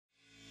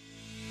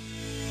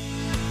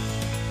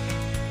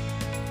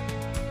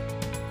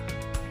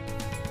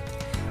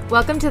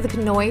Welcome to the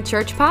Conoy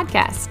Church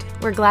Podcast.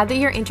 We're glad that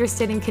you're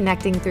interested in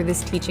connecting through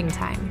this teaching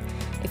time.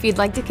 If you'd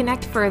like to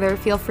connect further,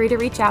 feel free to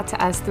reach out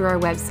to us through our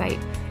website,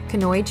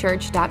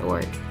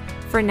 conoychurch.org.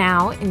 For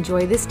now,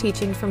 enjoy this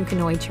teaching from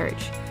Conoy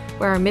Church,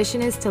 where our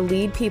mission is to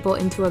lead people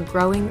into a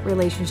growing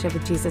relationship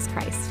with Jesus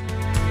Christ.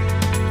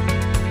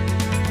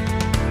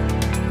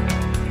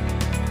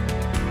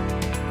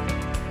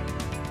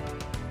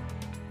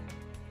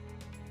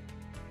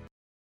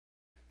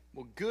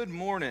 Well, good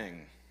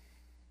morning.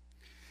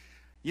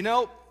 You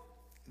know,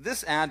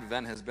 this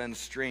Advent has been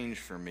strange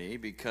for me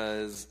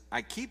because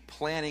I keep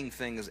planning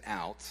things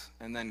out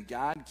and then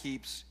God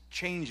keeps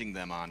changing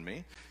them on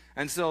me.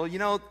 And so,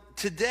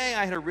 today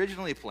I had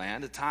originally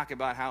planned to talk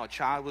about how a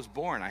child was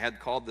born. I had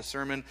called the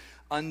sermon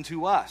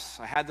Unto Us.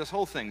 I had this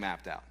whole thing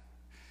mapped out.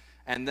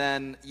 And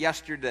then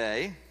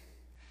yesterday,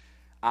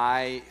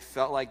 I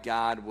felt like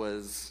God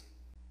was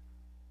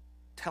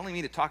telling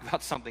me to talk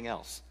about something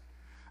else.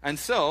 And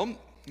so,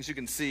 as you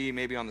can see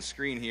maybe on the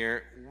screen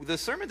here, the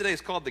sermon today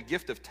is called The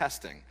Gift of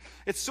Testing.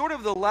 It's sort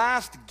of the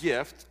last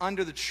gift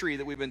under the tree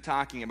that we've been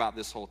talking about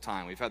this whole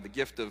time. We've had the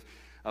gift of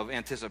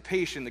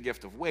anticipation, the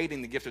gift of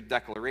waiting, the gift of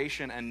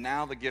declaration, and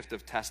now the gift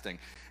of testing.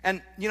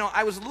 And,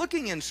 I was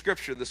looking in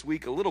Scripture this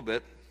week a little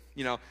bit.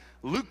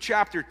 Luke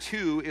chapter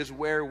 2 is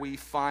where we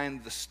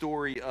find the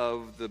story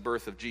of the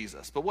birth of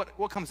Jesus. But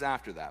what comes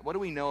after that? What do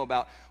we know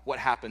about what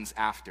happens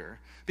after?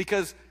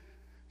 Because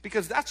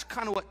that's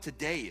kind of what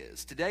today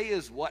is. Today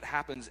is what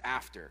happens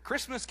after.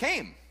 Christmas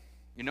came.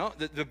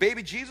 The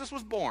baby Jesus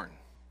was born.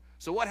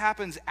 So what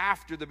happens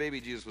after the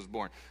baby Jesus was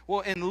born? Well,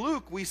 in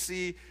Luke, we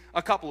see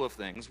a couple of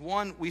things.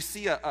 One, we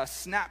see a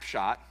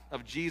snapshot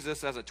of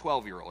Jesus as a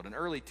 12-year-old, an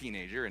early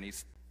teenager, and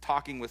he's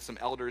talking with some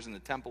elders in the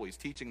temple. He's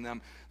teaching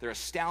them. They're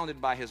astounded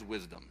by his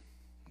wisdom.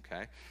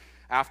 Okay.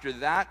 After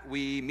that,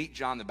 we meet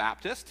John the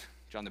Baptist.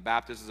 John the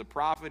Baptist is a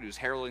prophet who's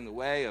heralding the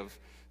way of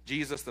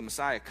Jesus, the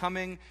Messiah,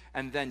 coming,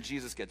 and then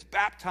Jesus gets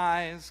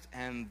baptized,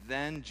 and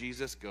then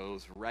Jesus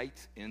goes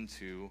right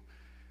into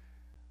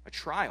a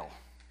trial.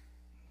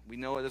 We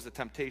know it as the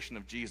temptation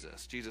of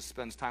Jesus. Jesus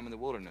spends time in the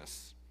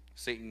wilderness.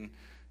 Satan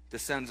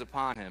descends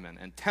upon him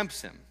and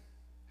tempts him.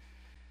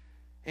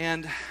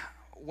 And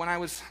when I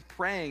was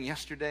praying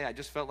yesterday, I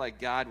just felt like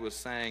God was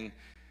saying,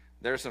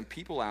 there are some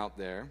people out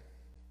there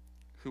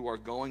who are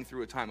going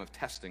through a time of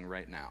testing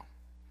right now,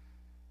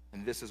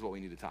 and this is what we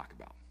need to talk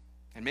about.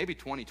 And maybe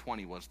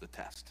 2020 was the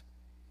test.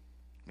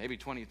 Maybe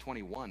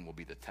 2021 will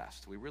be the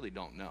test. We really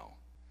don't know.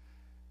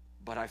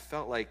 But I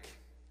felt like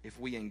if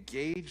we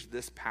engage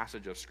this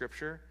passage of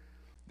Scripture,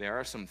 there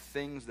are some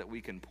things that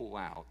we can pull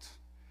out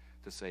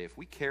to say, if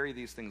we carry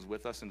these things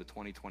with us into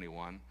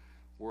 2021,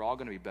 we're all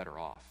going to be better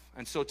off.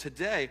 And so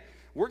today,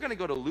 we're going to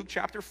go to Luke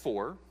chapter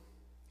 4,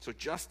 so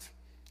just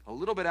a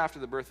little bit after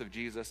the birth of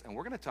Jesus, and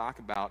we're going to talk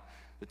about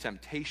the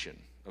temptation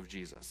of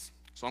Jesus.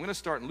 So I'm going to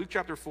start in Luke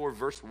chapter 4,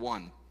 verse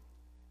 1.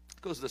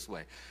 It goes this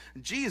way.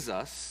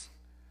 Jesus,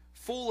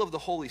 full of the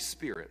Holy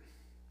Spirit,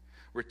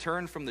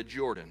 returned from the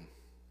Jordan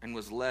and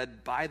was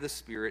led by the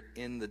Spirit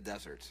in the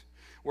desert,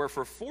 where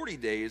for 40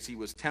 days he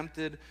was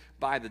tempted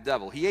by the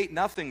devil. He ate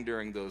nothing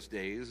during those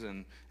days,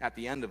 and at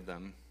the end of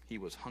them, he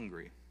was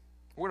hungry.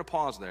 We're going to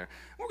pause there.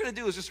 What we're going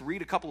to do is just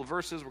read a couple of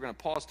verses. We're going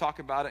to pause, talk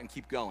about it, and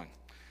keep going.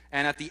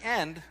 And at the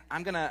end,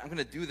 I'm going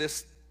to do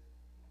this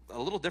a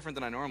little different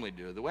than I normally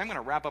do. The way I'm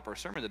going to wrap up our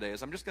sermon today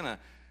is I'm just going to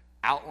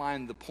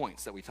outline the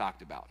points that we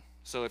talked about.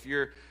 So if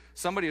you're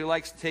somebody who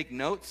likes to take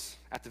notes,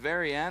 at the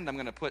very end, I'm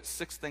going to put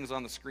 6 things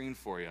on the screen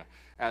for you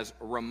as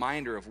a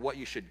reminder of what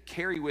you should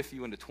carry with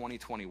you into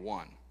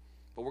 2021.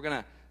 But we're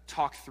going to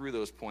talk through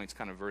those points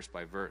kind of verse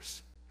by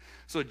verse.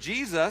 So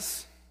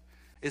Jesus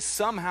is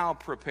somehow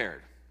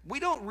prepared. We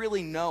don't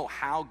really know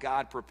how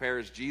God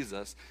prepares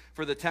Jesus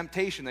for the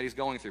temptation that he's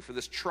going through, for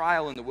this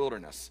trial in the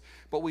wilderness.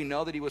 But we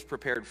know that he was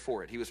prepared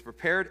for it. He was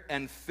prepared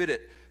and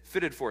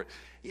fitted for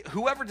it.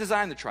 Whoever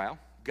designed the trial,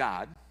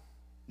 God,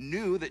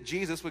 knew that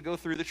Jesus would go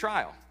through the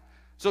trial.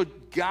 So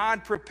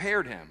God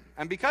prepared him.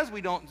 And because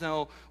we don't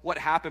know what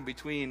happened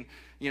between,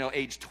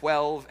 age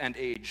 12 and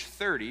age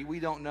 30, we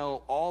don't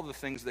know all the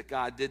things that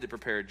God did to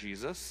prepare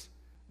Jesus,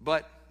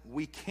 but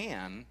we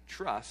can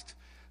trust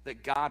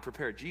that God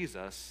prepared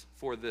Jesus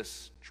for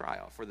this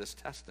trial, for this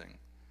testing.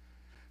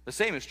 The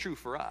same is true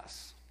for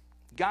us.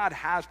 God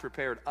has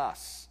prepared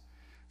us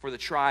for the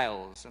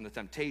trials and the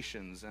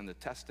temptations and the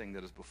testing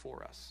that is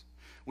before us.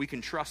 We can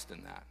trust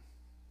in that.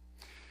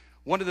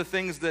 One of the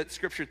things that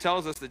Scripture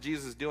tells us that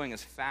Jesus is doing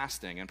is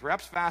fasting. And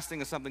perhaps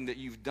fasting is something that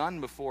you've done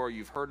before,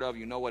 you've heard of,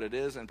 you know what it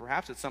is, and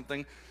perhaps it's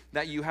something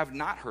that you have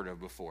not heard of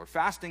before.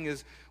 Fasting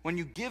is when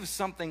you give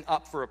something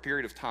up for a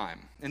period of time.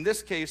 In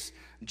this case,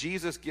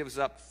 Jesus gives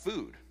up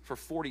food for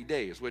 40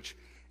 days, which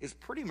is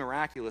pretty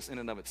miraculous in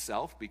and of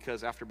itself,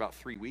 because after about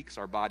 3 weeks,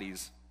 our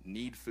bodies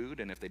need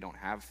food, and if they don't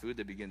have food,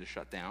 they begin to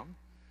shut down.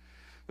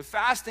 But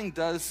fasting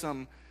does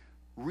some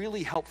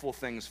really helpful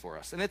things for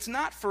us, and it's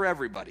not for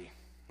everybody.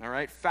 All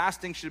right,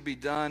 fasting should be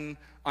done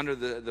under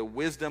the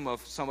wisdom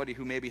of somebody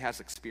who maybe has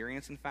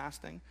experience in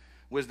fasting.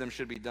 Wisdom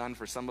should be done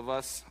for some of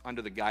us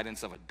under the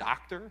guidance of a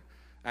doctor.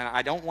 And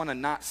I don't want to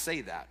not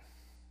say that.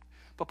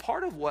 But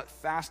part of what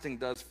fasting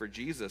does for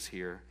Jesus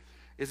here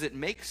is it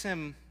makes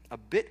him a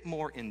bit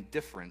more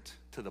indifferent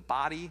to the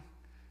body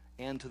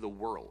and to the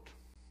world.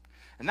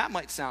 And that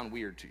might sound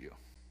weird to you.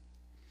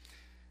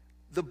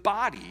 The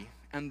body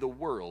and the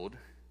world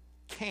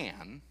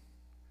can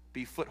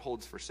be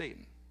footholds for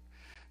Satan.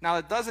 Now,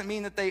 it doesn't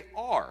mean that they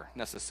are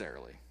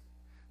necessarily,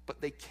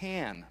 but they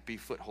can be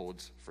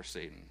footholds for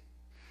Satan.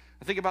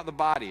 Think about the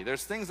body.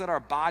 There's things that our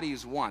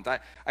bodies want.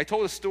 I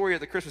told a story at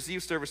the Christmas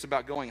Eve service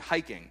about going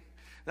hiking.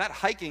 That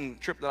hiking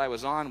trip that I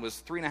was on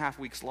was 3.5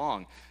 weeks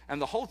long,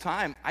 and the whole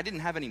time I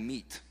didn't have any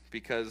meat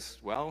because,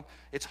 well,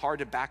 it's hard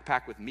to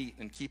backpack with meat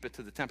and keep it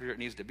to the temperature it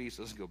needs to be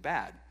so it doesn't go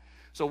bad.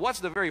 So what's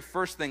the very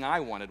first thing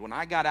I wanted when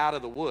I got out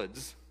of the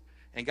woods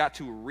and got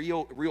to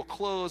real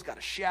clothes, got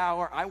a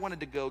shower? I wanted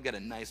to go get a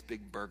nice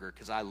big burger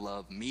because I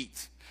love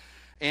meat.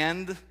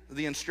 And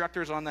the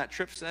instructors on that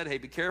trip said, hey,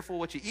 be careful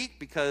what you eat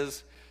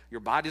because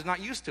your body's not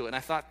used to it. And I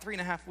thought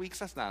 3.5 weeks,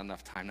 that's not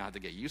enough time now to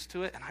get used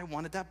to it. And I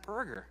wanted that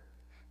burger.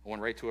 I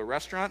went right to a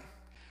restaurant,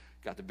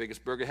 got the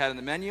biggest burger had on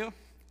the menu,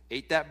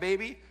 ate that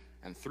baby,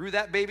 and threw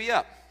that baby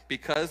up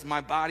because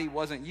my body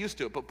wasn't used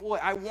to it. But boy,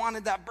 I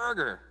wanted that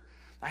burger.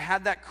 I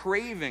had that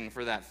craving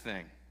for that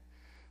thing.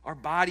 Our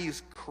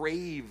bodies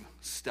crave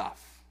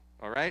stuff,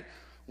 all right?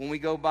 When we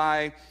go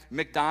by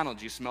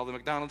McDonald's, you smell the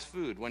McDonald's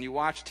food. When you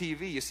watch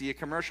TV, you see a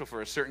commercial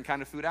for a certain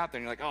kind of food out there,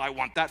 and you're like, oh, I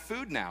want that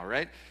food now,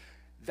 right?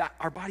 That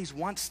our bodies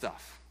want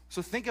stuff.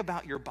 So think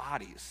about your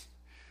bodies.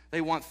 They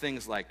want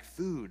things like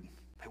food.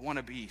 They want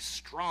to be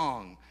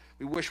strong.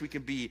 We wish we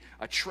could be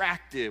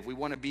attractive. We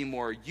want to be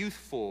more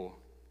youthful.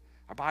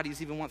 Our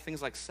bodies even want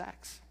things like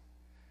sex.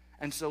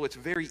 And so it's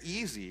very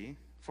easy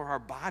for our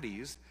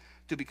bodies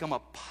to become a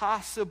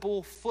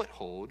possible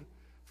foothold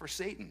for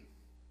Satan.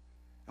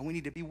 And we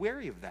need to be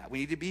wary of that. We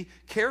need to be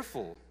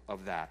careful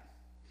of that.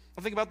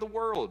 Now think about the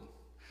world.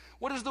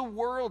 What does the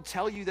world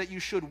tell you that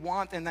you should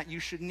want and that you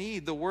should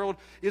need? The world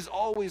is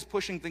always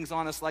pushing things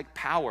on us like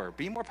power.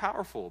 Be more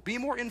powerful. Be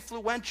more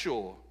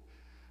influential.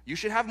 You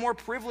should have more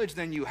privilege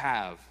than you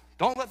have.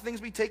 Don't let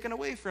things be taken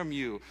away from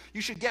you.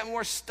 You should get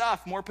more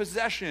stuff, more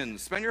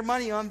possessions. Spend your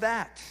money on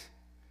that.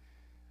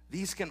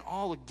 These can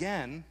all,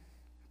 again,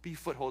 be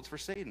footholds for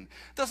Satan.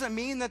 Doesn't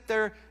mean that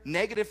they're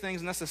negative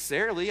things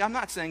necessarily. I'm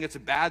not saying it's a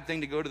bad thing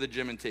to go to the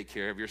gym and take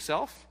care of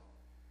yourself.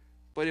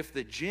 But if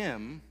the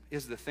gym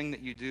is the thing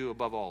that you do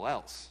above all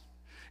else,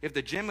 if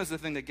the gym is the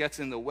thing that gets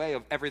in the way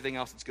of everything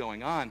else that's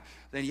going on,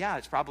 then yeah,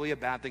 it's probably a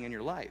bad thing in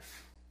your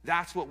life.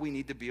 That's what we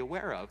need to be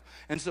aware of.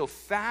 And so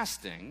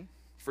fasting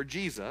for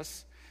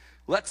Jesus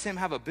lets him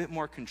have a bit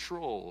more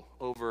control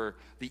over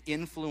the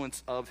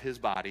influence of his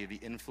body, the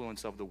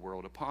influence of the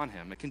world upon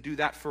him. It can do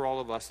that for all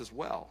of us as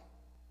well.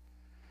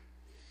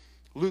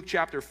 Luke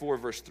chapter 4,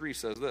 verse 3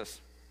 says this.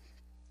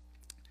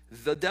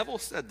 The devil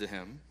said to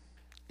him,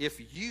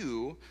 if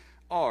you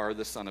are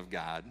the Son of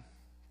God,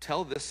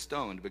 tell this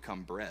stone to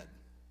become bread.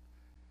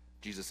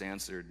 Jesus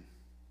answered,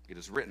 it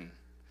is written,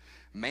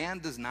 man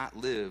does not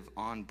live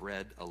on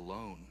bread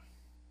alone.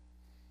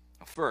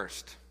 Now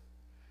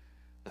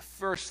the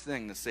first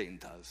thing that Satan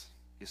does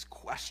is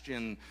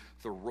question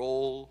the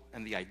role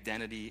and the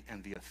identity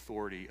and the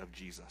authority of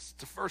Jesus. It's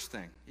the first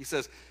thing. He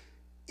says,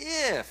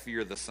 if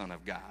you're the Son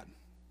of God,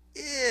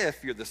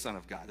 if you're the Son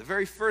of God. The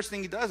very first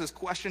thing he does is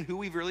question who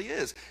he really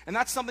is. And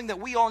that's something that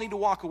we all need to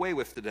walk away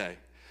with today.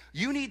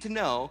 You need to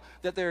know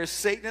that there is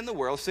Satan in the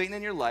world, Satan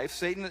in your life,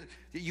 Satan, that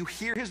you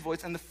hear his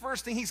voice, and the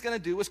first thing he's going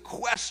to do is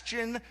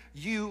question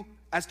you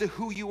as to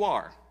who you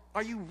are.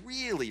 Are you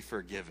really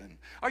forgiven?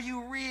 Are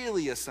you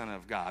really a son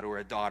of God or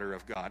a daughter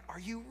of God? Are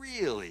you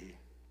really?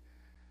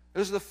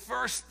 Those are the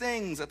first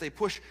things that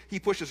he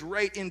pushes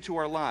right into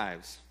our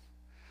lives.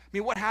 I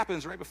mean, what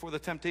happens right before the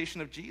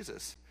temptation of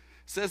Jesus?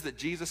 It says that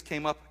Jesus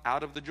came up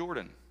out of the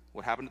Jordan.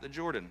 What happened at the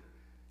Jordan?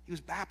 He was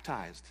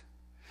baptized.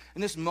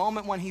 In this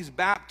moment when he's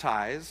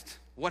baptized,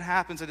 what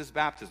happens at his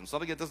baptism?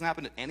 Something that doesn't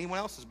happen at anyone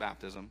else's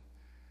baptism.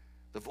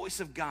 The voice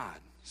of God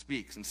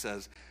speaks and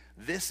says,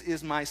 this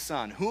is my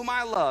son, whom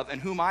I love and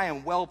whom I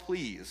am well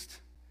pleased.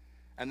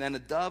 And then a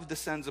dove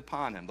descends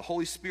upon him. The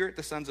Holy Spirit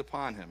descends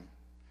upon him.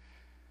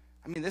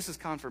 I mean, this is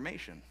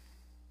confirmation.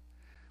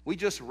 We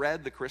just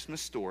read the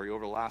Christmas story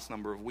over the last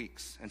number of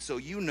weeks. And so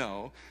you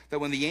know that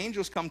when the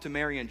angels come to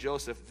Mary and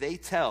Joseph, they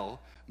tell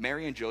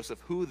Mary and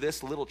Joseph who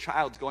this little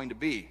child's going to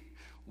be,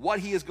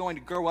 what he is going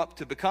to grow up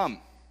to become.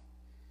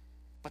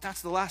 But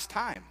that's the last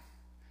time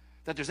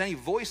that there's any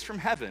voice from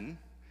heaven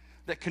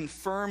that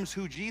confirms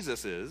who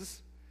Jesus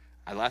is,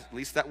 at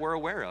least that we're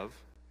aware of,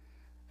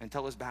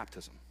 until his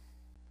baptism.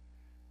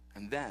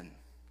 And then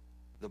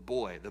the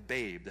boy, the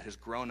babe that has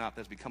grown up,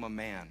 has become a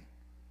man,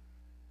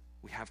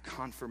 we have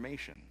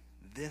confirmation.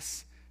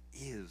 This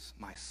is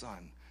my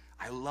son.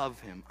 I love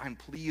him. I'm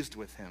pleased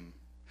with him.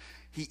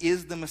 He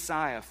is the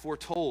Messiah,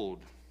 foretold.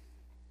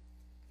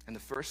 And the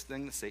first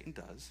thing that Satan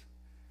does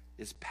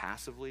is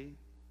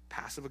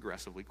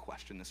passive-aggressively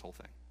question this whole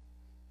thing.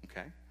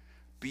 Okay?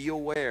 Be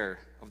aware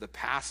of the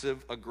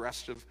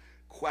passive-aggressive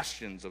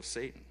questions of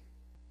Satan.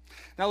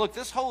 Now look,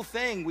 this whole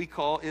thing we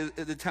call is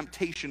the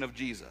temptation of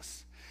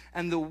Jesus.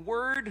 And the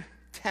word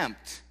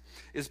tempt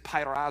is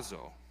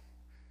pairazo.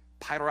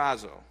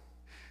 Pairazo.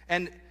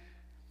 And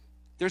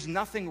there's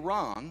nothing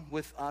wrong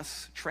with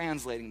us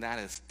translating that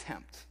as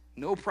tempt.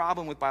 No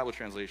problem with Bible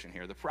translation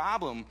here. The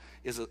problem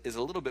is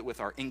a little bit with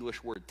our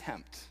English word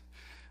tempt.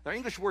 Our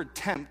English word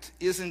tempt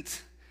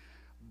isn't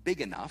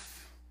big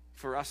enough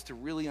for us to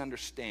really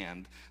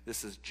understand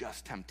this is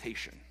just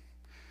temptation.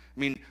 I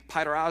mean,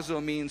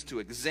 pairazo means to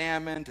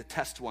examine, to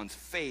test one's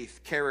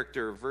faith,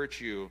 character,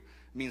 virtue.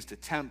 It means to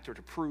tempt or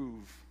to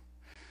prove.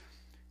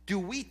 Do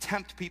we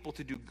tempt people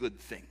to do good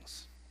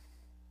things?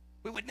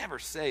 We would never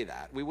say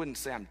that. We wouldn't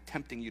say, I'm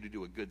tempting you to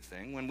do a good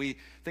thing. When we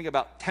think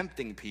about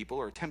tempting people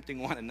or tempting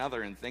one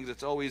another in things,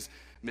 it's always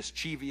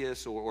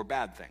mischievous or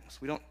bad things.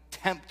 We don't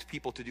tempt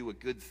people to do a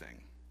good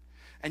thing.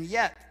 And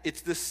yet,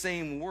 it's the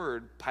same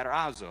word,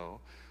 pairazo,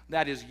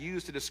 that is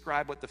used to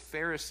describe what the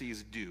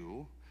Pharisees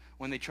do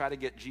when they try to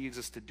get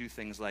Jesus to do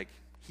things like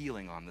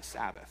healing on the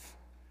Sabbath.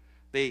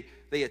 They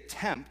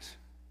attempt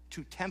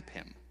to tempt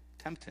him.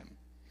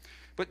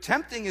 But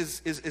tempting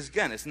is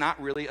again, it's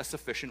not really a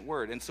sufficient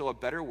word. And so a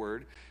better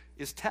word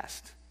is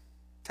test.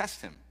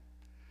 Test him.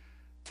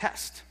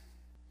 Test.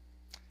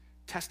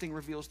 Testing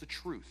reveals the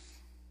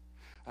truth.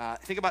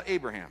 Think about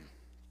Abraham.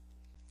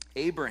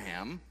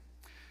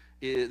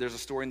 There's a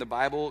story in the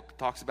Bible that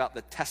talks about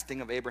the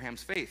testing of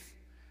Abraham's faith,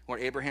 where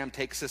Abraham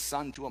takes his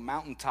son to a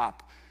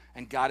mountaintop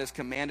and God has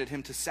commanded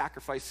him to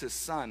sacrifice his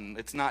son.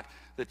 It's not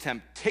the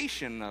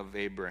temptation of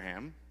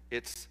Abraham,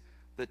 it's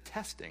the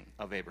testing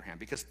of Abraham,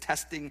 because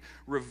testing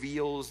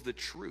reveals the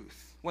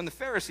truth. When the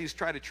Pharisees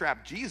try to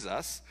trap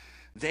Jesus,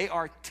 they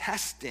are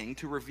testing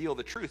to reveal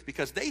the truth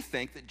because they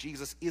think that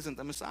Jesus isn't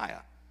the Messiah.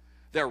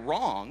 They're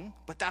wrong,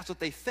 but that's what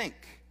they think.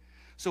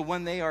 So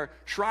when they are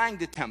trying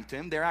to tempt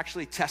him, they're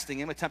actually testing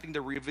him, attempting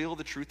to reveal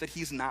the truth that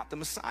he's not the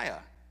Messiah.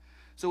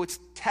 So it's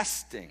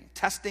testing.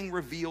 Testing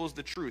reveals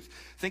the truth.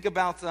 Think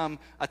about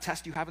a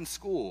test you have in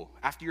school.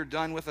 After you're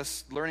done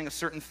with learning a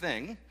certain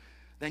thing,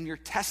 then you're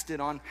tested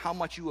on how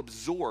much you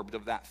absorbed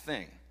of that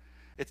thing.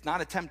 It's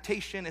not a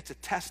temptation, it's a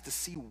test to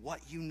see what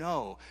you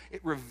know.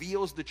 It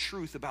reveals the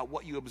truth about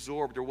what you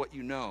absorbed or what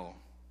you know.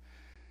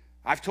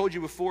 I've told you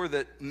before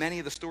that many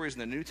of the stories in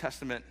the New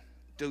Testament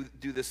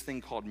do this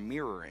thing called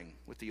mirroring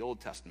with the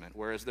Old Testament,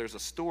 whereas there's a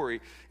story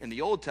in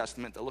the Old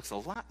Testament that looks a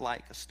lot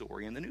like a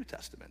story in the New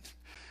Testament.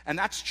 And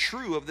that's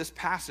true of this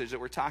passage that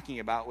we're talking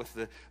about with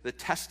the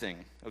testing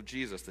of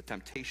Jesus, the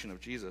temptation of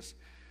Jesus.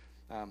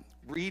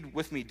 Read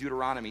with me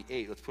Deuteronomy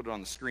 8. Let's put it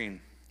on the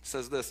screen. It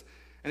says this,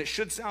 and it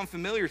should sound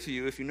familiar to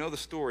you if you know the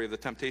story of the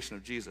temptation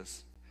of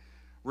Jesus.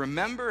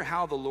 Remember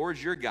how the Lord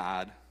your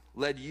God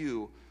led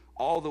you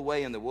all the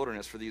way in the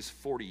wilderness for these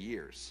 40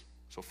 years.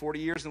 So 40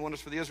 years in the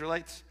wilderness for the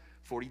Israelites,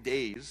 40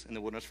 days in the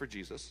wilderness for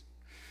Jesus.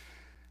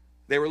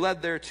 They were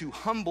led there to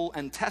humble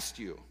and test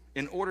you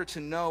in order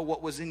to know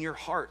what was in your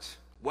heart,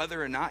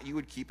 whether or not you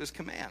would keep his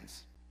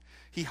commands.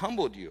 He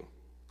humbled you,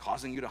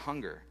 causing you to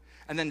hunger,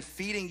 and then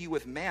feeding you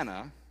with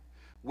manna,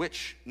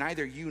 which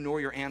neither you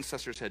nor your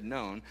ancestors had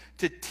known,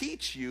 to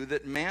teach you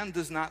that man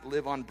does not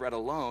live on bread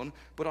alone,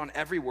 but on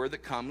every word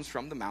that comes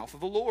from the mouth of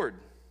the Lord.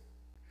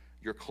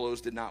 Your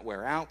clothes did not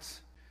wear out,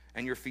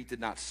 and your feet did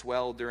not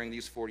swell during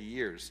these 40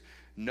 years.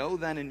 Know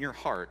then in your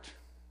heart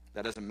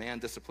that as a man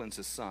disciplines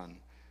his son,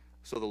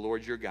 so the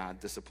Lord your God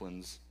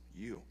disciplines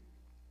you.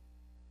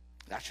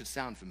 That should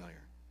sound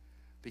familiar,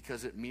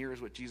 because it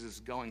mirrors what Jesus is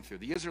going through.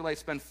 The Israelites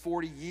spent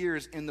 40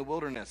 years in the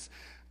wilderness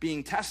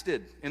being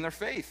tested in their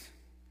faith.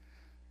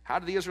 How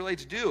did the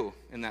Israelites do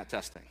in that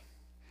testing?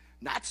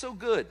 Not so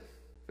good.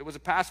 If it was a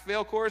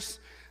pass-fail course,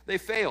 they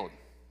failed,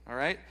 all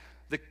right?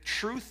 The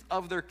truth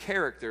of their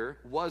character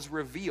was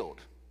revealed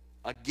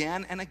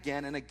again and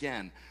again and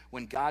again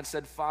when God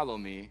said, follow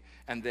me,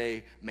 and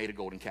they made a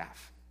golden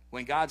calf.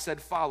 When God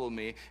said, follow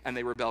me, and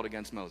they rebelled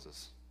against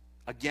Moses.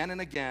 Again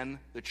and again,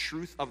 the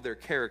truth of their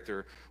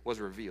character was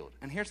revealed.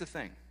 And here's the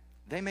thing.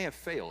 They may have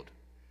failed,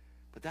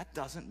 but that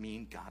doesn't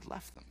mean God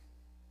left them.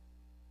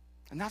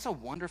 And that's a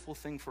wonderful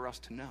thing for us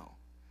to know.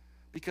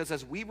 Because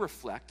as we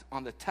reflect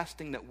on the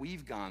testing that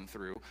we've gone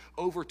through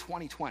over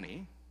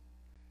 2020,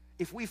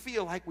 if we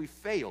feel like we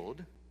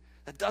failed,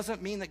 that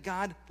doesn't mean that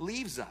God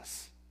leaves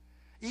us.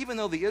 Even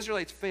though the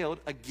Israelites failed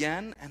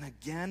again and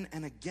again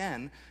and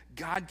again,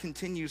 God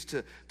continues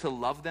to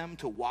love them,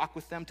 to walk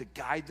with them, to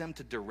guide them,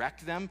 to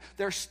direct them.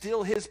 They're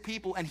still his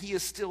people, and he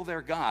is still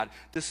their God,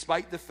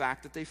 despite the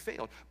fact that they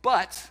failed.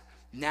 But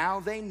now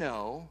they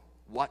know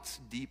what's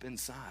deep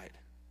inside.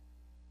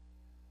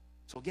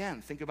 So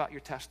again, think about your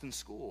test in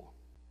school.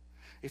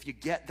 If you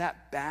get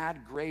that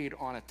bad grade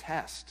on a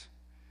test,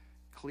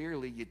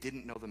 clearly you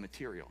didn't know the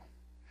material.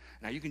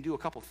 Now you can do a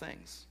couple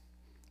things.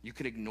 You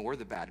can ignore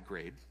the bad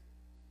grade,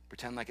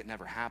 pretend like it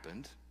never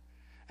happened,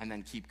 and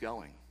then keep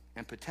going.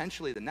 And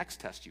potentially the next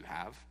test you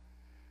have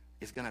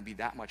is going to be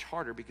that much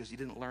harder because you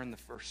didn't learn the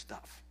first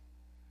stuff.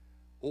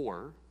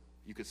 Or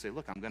you could say,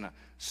 look, I'm going to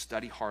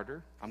study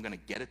harder, I'm going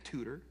to get a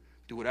tutor,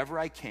 do whatever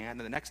I can,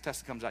 and the next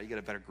test that comes out, you get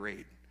a better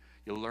grade.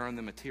 You'll learn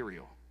the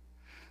material.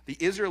 The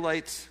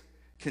Israelites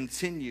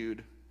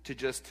continued to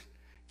just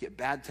get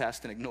bad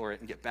tests and ignore it,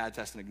 and get bad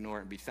tests and ignore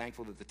it, and be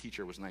thankful that the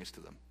teacher was nice to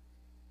them.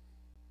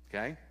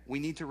 okay? We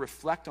need to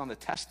reflect on the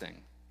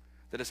testing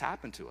that has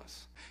happened to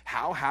us.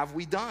 How have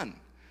we done?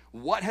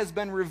 What has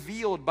been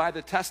revealed by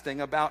the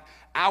testing about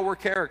our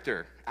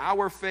character,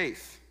 our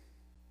faith?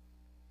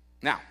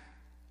 Now,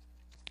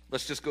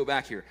 let's just go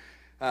back here.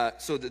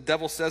 So the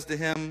devil says to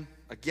him,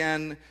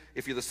 again,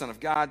 if you're the Son of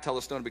God, tell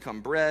the stone to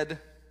become bread.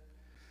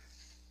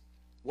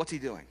 What's he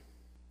doing?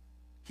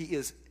 He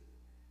is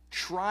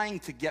trying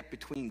to get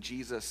between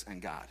Jesus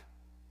and God.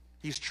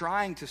 He's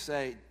trying to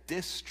say,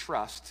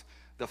 distrust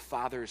the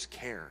Father's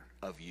care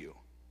of you.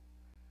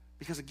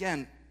 Because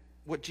again,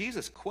 what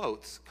Jesus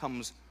quotes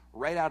comes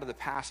right out of the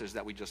passage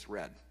that we just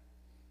read.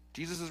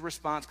 Jesus'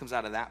 response comes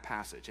out of that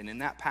passage. And in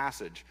that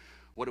passage,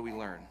 what do we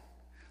learn?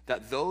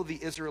 That though the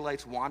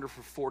Israelites wandered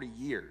for 40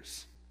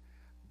 years,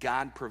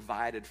 God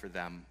provided for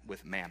them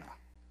with manna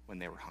when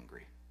they were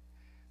hungry.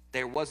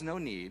 There was no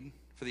need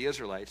for the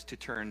Israelites to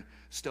turn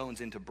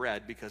stones into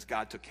bread because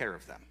God took care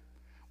of them.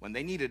 When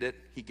they needed it,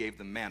 he gave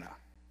them manna.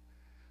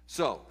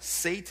 So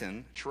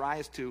Satan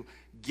tries to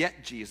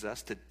get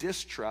Jesus to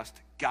distrust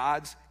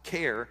God's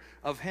care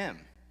of him.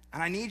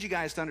 And I need you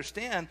guys to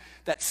understand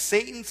that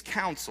Satan's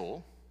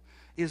counsel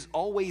is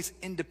always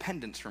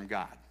independence from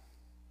God.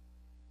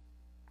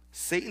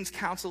 Satan's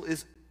counsel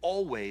is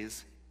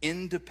always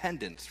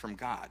independence from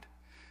God.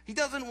 He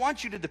doesn't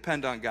want you to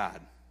depend on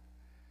God.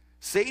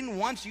 Satan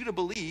wants you to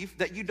believe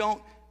that you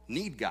don't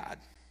need God.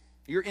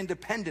 You're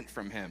independent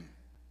from him.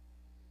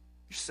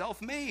 You're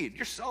self-made.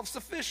 You're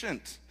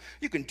self-sufficient.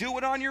 You can do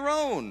it on your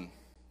own.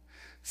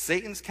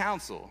 Satan's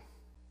counsel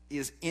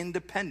is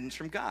independence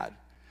from God.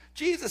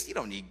 Jesus, you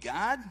don't need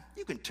God.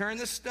 You can turn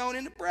this stone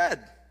into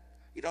bread.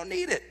 You don't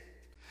need it.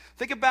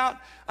 Think about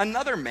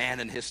another man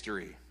in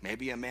history,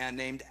 maybe a man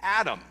named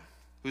Adam,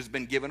 who's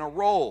been given a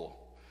role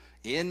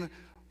in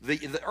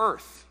the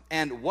earth.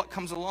 And what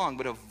comes along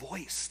but a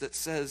voice that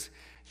says,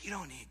 you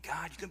don't need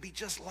God. You can be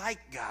just like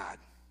God.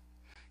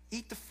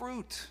 Eat the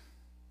fruit.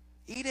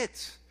 Eat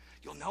it.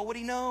 You'll know what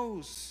he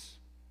knows.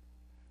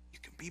 You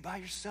can be by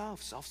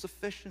yourself,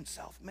 self-sufficient,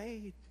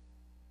 self-made.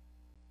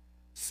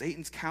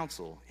 Satan's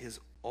counsel is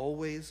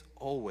always,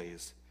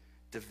 always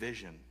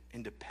division,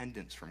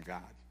 independence from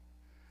God.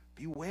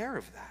 Beware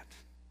of that.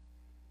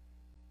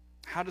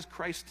 How does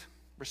Christ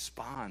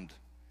respond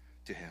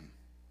to him?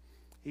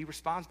 He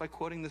responds by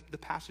quoting the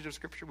passage of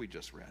Scripture we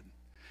just read.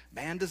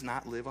 Man does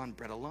not live on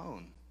bread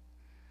alone.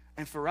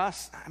 And for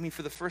us, I mean,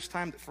 from the first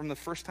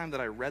time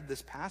that I read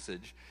this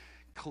passage,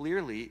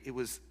 clearly it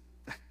was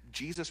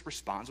Jesus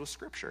responds with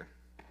Scripture.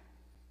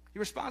 He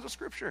responds with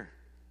Scripture.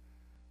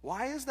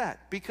 Why is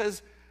that?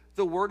 Because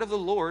the word of the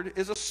Lord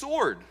is a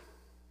sword.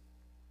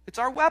 It's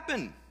our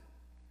weapon.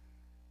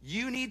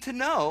 You need to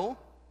know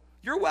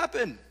your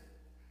weapon.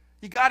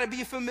 You got to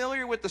be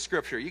familiar with the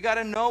Scripture. You got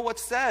to know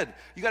what's said.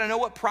 You got to know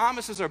what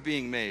promises are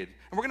being made.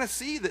 And we're going to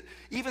see that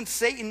even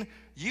Satan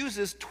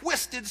uses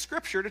twisted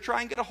Scripture to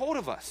try and get a hold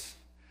of us.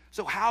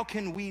 So how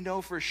can we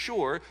know for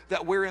sure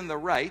that we're in the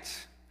right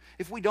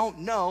if we don't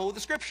know the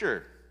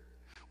Scripture?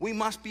 We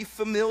must be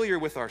familiar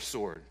with our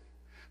sword.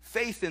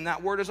 Faith in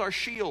that word is our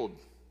shield.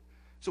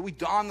 So we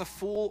don the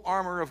full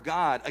armor of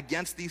God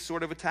against these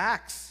sort of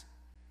attacks.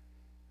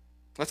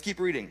 Let's keep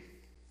reading.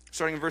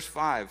 Starting in verse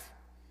 5.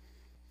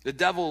 The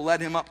devil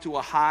led him up to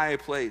a high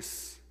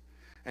place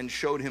and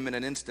showed him in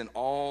an instant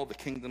all the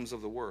kingdoms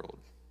of the world.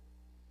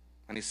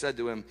 And he said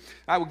to him,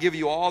 I will give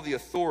you all the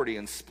authority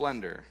and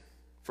splendor,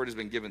 for it has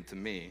been given to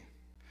me,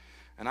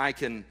 and I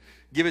can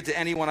give it to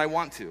anyone I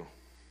want to.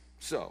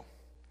 So,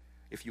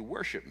 if you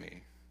worship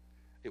me,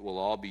 it will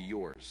all be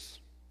yours.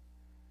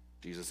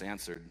 Jesus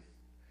answered,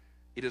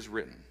 it is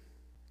written,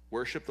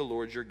 worship the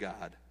Lord your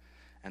God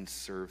and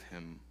serve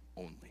him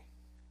only.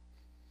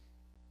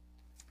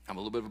 I'm a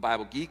little bit of a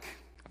Bible geek.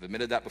 I've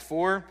admitted that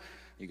before.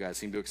 You guys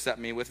seem to accept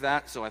me with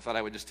that, so I thought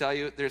I would just tell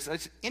you. There's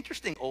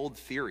interesting old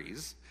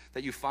theories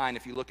that you find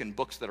if you look in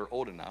books that are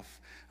old enough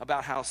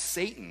about how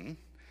Satan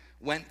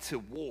went to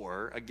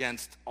war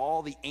against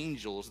all the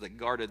angels that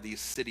guarded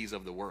these cities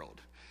of the world.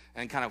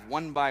 And kind of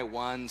one by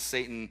one,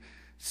 Satan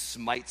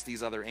smites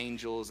these other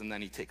angels, and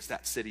then he takes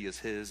that city as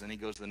his, and he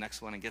goes to the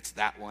next one and gets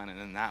that one, and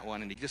then that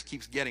one, and he just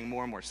keeps getting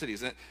more and more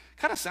cities. And it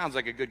kind of sounds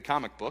like a good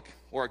comic book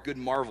or a good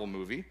Marvel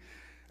movie.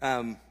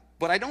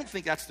 But I don't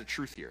think that's the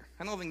truth here.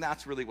 I don't think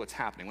that's really what's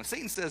happening. When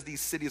Satan says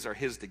these cities are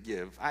his to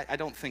give, I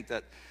don't think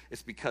that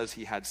it's because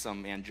he had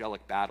some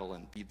angelic battle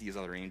and beat these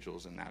other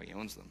angels and now he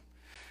owns them.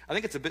 I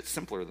think it's a bit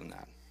simpler than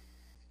that.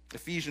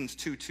 Ephesians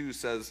 2:2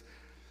 says,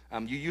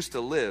 you used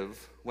to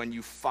live when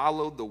you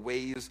followed the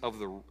ways of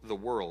the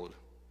world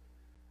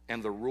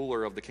and the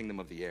ruler of the kingdom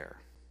of the air,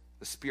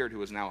 the spirit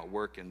who is now at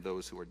work in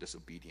those who are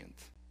disobedient.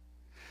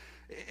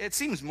 It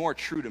seems more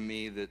true to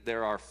me that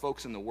there are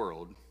folks in the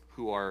world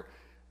who are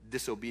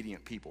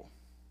disobedient people,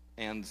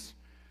 and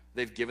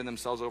they've given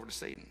themselves over to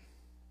Satan.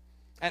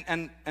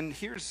 And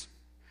here's,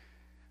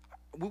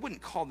 we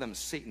wouldn't call them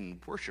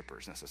Satan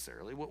worshipers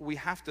necessarily. What we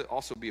have to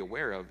also be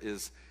aware of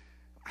is,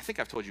 I think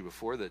I've told you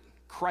before, that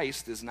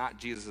Christ is not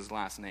Jesus'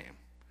 last name.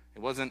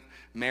 It wasn't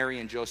Mary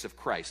and Joseph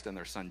Christ and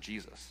their son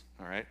Jesus,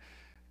 all right?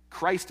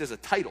 Christ is a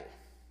title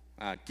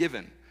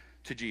given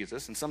to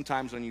Jesus. And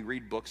sometimes when you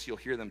read books, you'll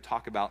hear them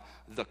talk about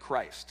the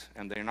Christ.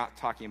 And they're not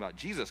talking about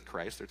Jesus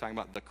Christ, they're talking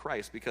about the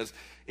Christ because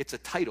it's a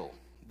title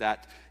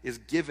that is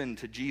given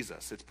to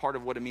Jesus. It's part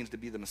of what it means to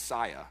be the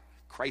Messiah.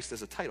 Christ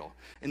is a title.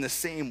 In the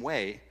same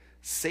way,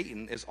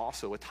 Satan is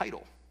also a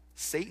title.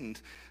 Satan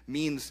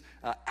means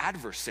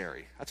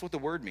adversary. That's what the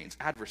word means,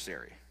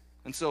 adversary.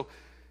 And so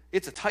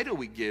it's a title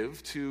we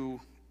give to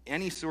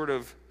any sort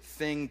of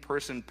thing,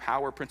 person,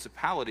 power,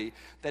 principality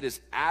that is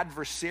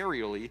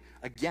adversarially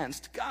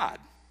against God.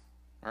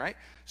 All right?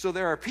 So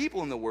there are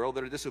people in the world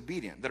that are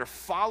disobedient, that are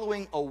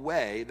following a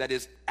way that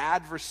is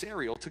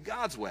adversarial to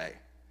God's way.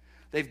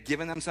 They've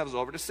given themselves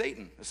over to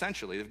Satan,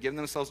 essentially. They've given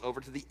themselves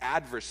over to the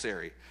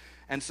adversary.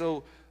 And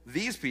so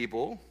these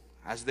people,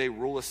 as they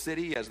rule a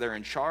city, as they're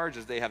in charge,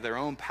 as they have their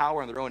own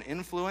power and their own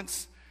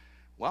influence,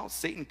 well,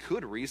 Satan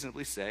could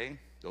reasonably say,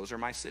 those are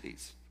my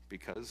cities,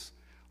 because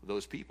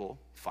those people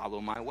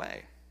follow my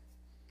way.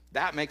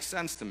 That makes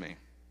sense to me.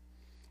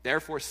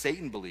 Therefore,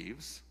 Satan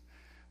believes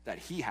that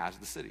he has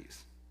the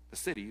cities. The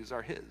cities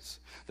are his.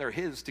 They're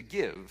his to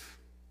give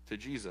to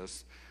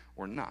Jesus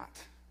or not.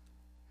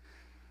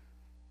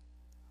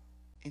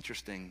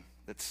 Interesting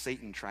that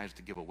Satan tries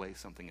to give away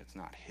something that's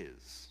not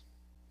his.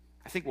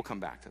 I think we'll come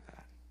back to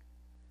that.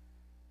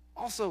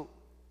 Also,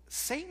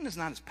 Satan is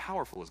not as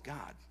powerful as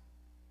God.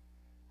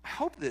 I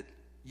hope that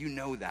you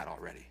know that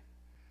already.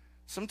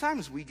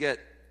 Sometimes we get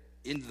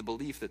into the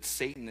belief that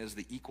Satan is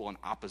the equal and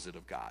opposite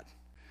of God,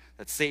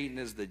 that Satan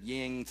is the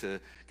yin to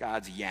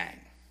God's yang.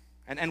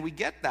 And we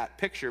get that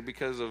picture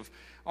because of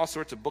all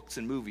sorts of books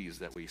and movies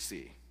that we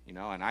see. You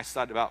know, and I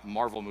studied about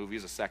Marvel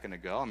movies a second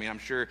ago. I mean, I'm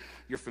sure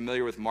you're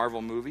familiar with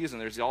Marvel movies,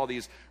 and there's all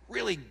these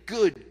really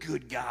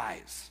good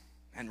guys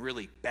and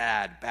really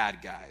bad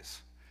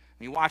guys.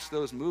 When you watch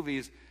those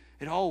movies,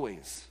 it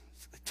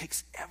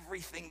takes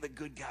everything the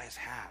good guys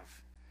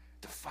have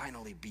to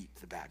finally beat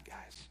the bad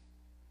guys.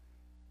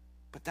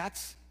 But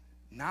that's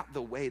not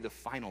the way the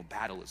final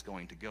battle is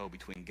going to go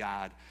between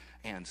God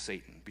and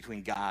Satan,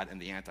 between God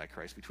and the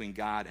Antichrist, between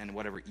God and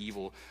whatever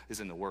evil is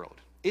in the world.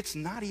 It's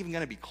not even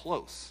going to be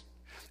close.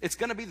 It's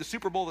going to be the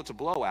Super Bowl that's a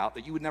blowout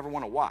that you would never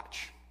want to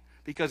watch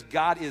because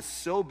God is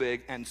so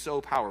big and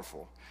so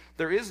powerful.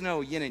 There is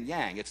no yin and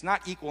yang. It's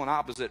not equal and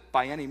opposite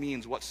by any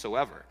means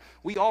whatsoever.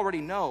 We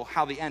already know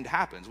how the end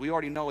happens. We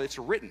already know it's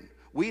written.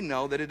 We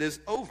know that it is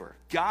over.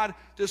 God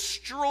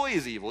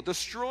destroys evil,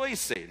 destroys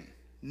Satan.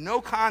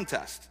 No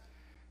contest.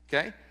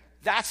 Okay?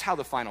 That's how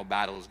the final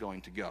battle is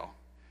going to go.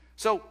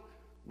 So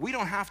we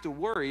don't have to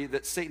worry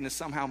that Satan is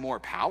somehow more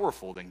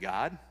powerful than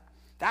God.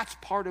 That's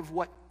part of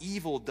what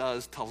evil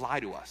does to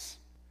lie to us.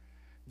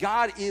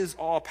 God is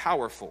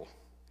all-powerful,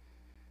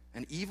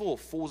 and evil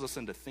fools us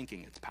into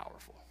thinking it's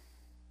powerful.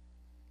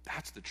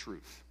 That's the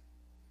truth.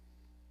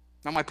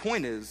 Now, my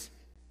point is,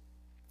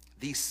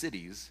 these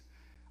cities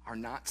are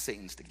not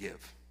Satan's to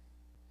give.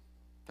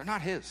 They're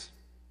not his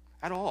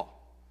at all.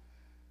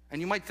 And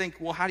you might think,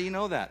 well, how do you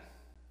know that?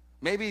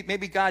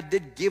 Maybe God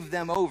did give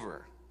them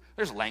over.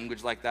 There's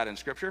language like that in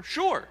Scripture.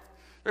 Sure,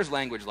 there's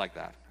language like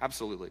that,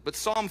 absolutely. But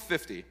Psalm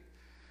 50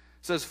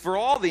 says, "For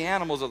all the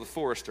animals of the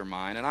forest are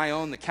mine, and I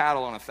own the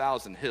cattle on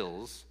 1,000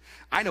 hills.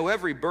 I know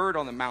every bird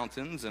on the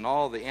mountains, and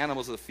all the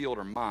animals of the field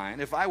are mine.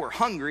 If I were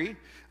hungry,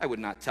 I would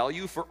not tell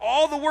you, for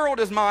all the world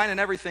is mine and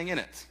everything in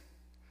it."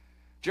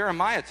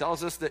 Jeremiah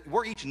tells us that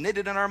we're each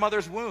knitted in our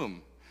mother's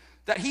womb,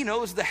 that he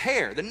knows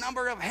the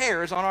number of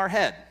hairs on our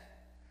head.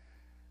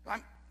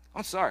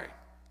 I'm sorry.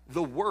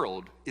 The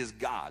world is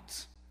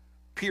God's,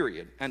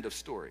 period, end of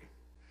story.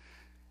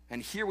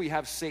 And here we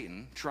have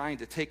Satan trying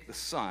to take the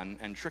Son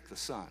and trick the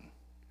Son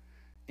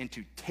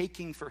into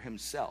taking for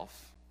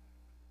himself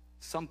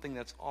something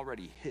that's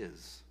already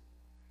his,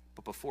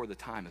 but before the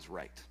time is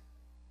right.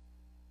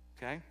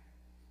 Okay?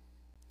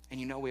 And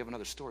you know we have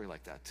another story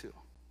like that too.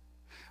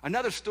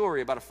 Another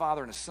story about a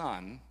father and a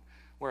son,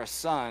 where a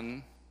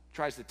son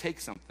tries to take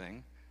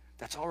something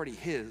that's already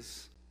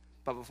his,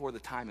 but before the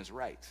time is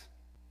right.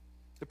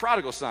 The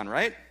prodigal son,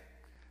 right?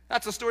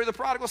 That's the story of the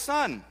prodigal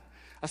son.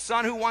 A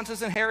son who wants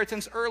his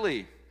inheritance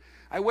early.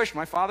 I wish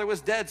my father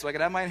was dead so I could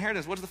have my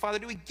inheritance. What does the father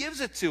do? He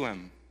gives it to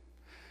him.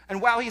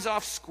 And while he's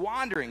off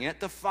squandering it,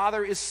 the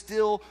father is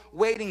still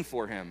waiting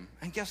for him.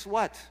 And guess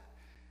what?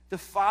 The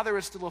father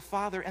is still a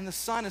father and the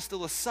son is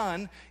still a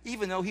son,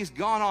 even though he's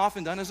gone off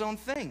and done his own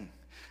thing.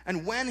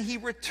 And when he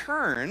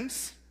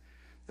returns,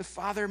 the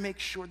father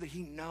makes sure that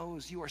he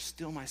knows, you are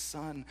still my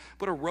son.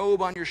 Put a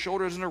robe on your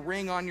shoulders and a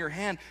ring on your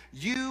hand.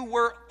 You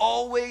were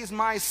always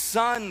my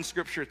son,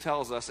 Scripture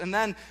tells us. And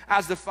then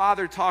as the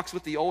father talks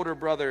with the older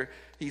brother,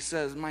 he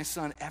says, my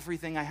son,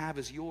 everything I have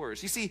is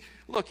yours. You see,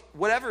 look,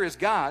 whatever is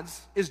God's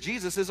is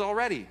Jesus's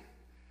already.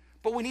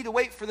 But we need to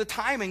wait for the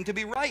timing to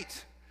be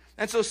right.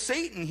 And so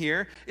Satan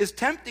here is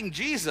tempting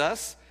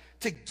Jesus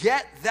to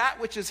get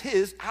that which is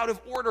his out of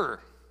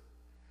order.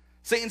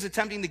 Satan's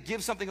attempting to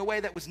give something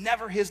away that was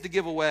never his to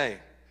give away.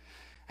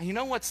 And you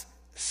know what's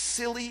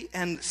silly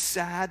and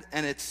sad,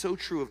 and it's so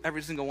true of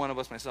every single one of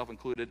us, myself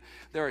included?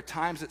 There are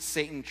times that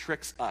Satan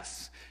tricks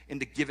us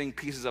into giving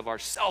pieces of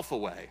ourself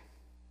away,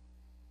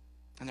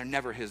 and they're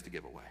never his to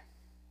give away.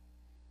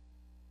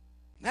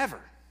 Never.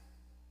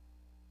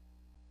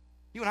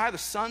 You and I are the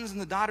sons and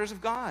the daughters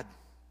of God.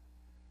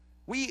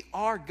 We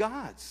are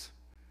God's.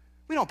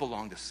 We don't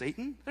belong to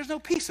Satan. There's no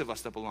piece of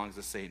us that belongs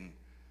to Satan.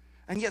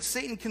 And yet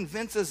Satan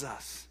convinces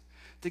us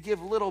to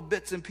give little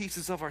bits and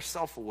pieces of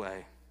ourselves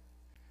away.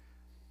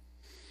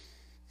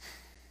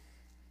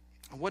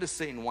 And what does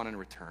Satan want in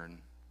return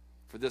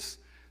for this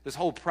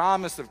whole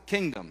promise of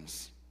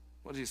kingdoms?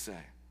 What does he say?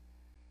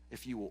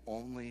 If you will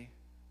only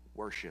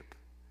worship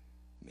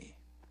me.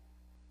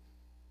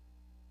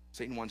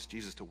 Satan wants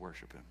Jesus to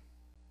worship him,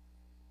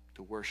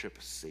 to worship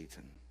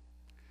Satan,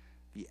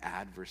 the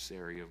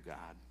adversary of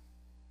God.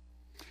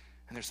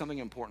 And there's something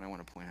important I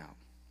want to point out.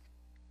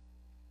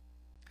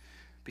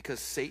 Because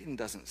Satan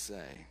doesn't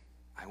say,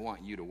 I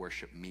want you to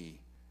worship me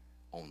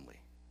only.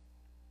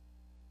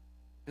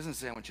 He doesn't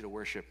say, I want you to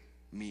worship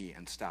me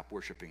and stop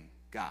worshiping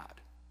God.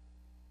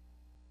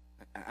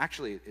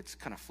 Actually, it's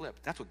kind of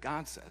flipped. That's what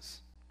God says,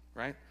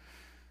 right?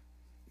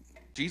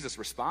 Jesus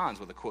responds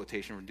with a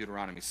quotation from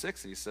Deuteronomy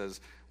 6. He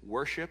says,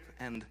 worship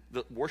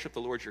the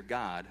Lord your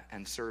God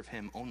and serve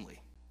him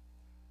only.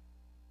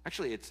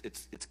 Actually,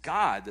 it's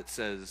God that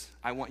says,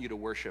 I want you to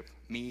worship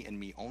me and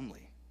me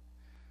only.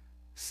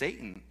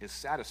 Satan is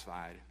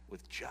satisfied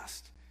with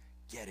just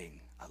getting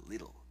a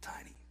little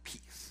tiny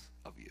piece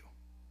of you.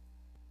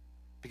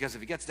 Because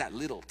if he gets that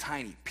little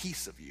tiny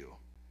piece of you,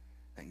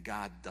 then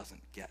God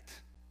doesn't get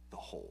the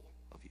whole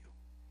of you.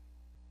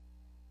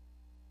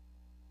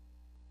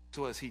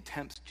 So as he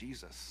tempts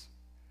Jesus,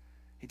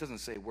 he doesn't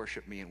say,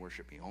 worship me and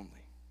worship me only.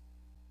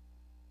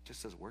 He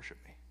just says, worship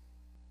me.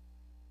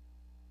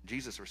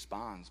 Jesus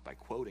responds by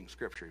quoting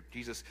scripture.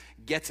 Jesus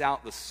gets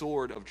out the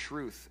sword of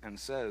truth and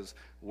says,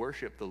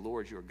 worship the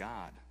Lord your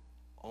God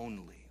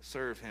only.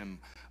 Serve him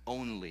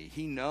only.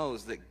 He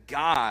knows that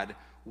God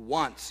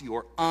wants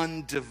your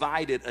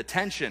undivided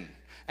attention,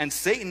 and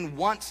Satan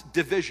wants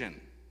division.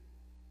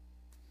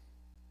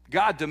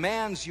 God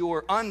demands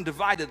your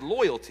undivided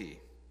loyalty.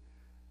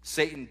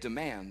 Satan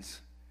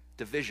demands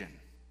division.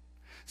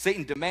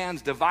 Satan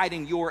demands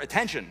dividing your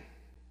attention,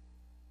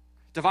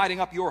 dividing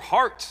up your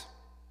heart,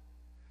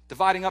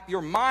 dividing up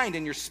your mind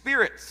and your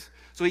spirit,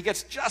 so he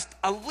gets just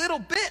a little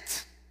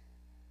bit.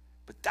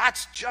 But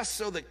that's just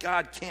so that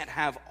God can't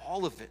have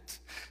all of it.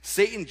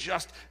 Satan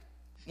just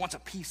wants a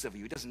piece of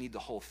you. He doesn't need the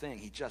whole thing.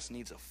 He just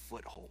needs a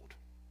foothold.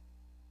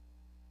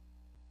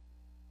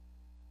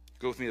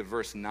 Go with me to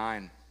verse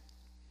 9. It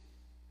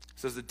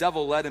says, the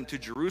devil led him to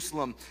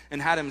Jerusalem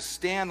and had him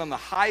stand on the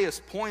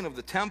highest point of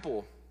the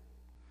temple.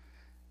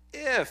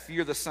 If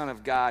you're the Son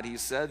of God, he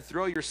said,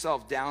 throw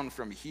yourself down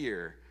from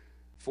here,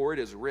 for it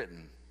is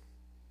written,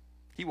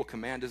 he will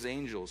command his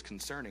angels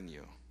concerning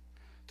you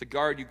to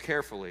guard you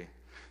carefully.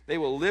 They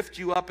will lift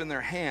you up in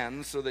their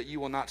hands so that you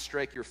will not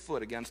strike your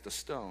foot against a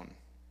stone.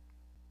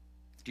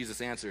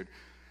 Jesus answered,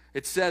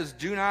 it says,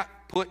 do not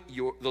put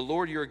the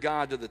Lord your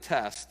God to the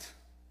test.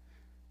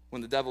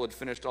 When the devil had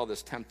finished all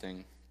this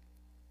tempting,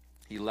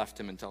 he left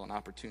him until an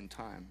opportune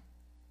time.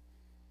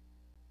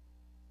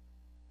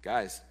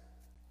 Guys,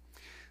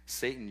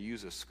 Satan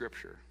uses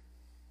scripture,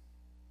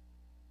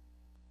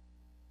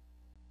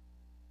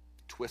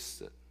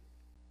 twists it.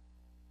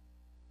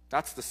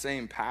 That's the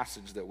same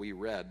passage that we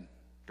read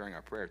during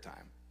our prayer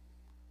time,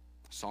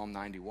 Psalm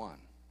 91.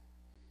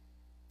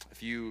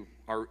 If you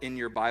are in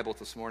your Bible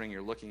this morning,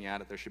 you're looking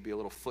at it, there should be a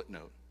little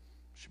footnote.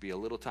 There should be a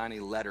little tiny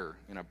letter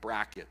in a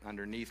bracket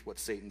underneath what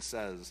Satan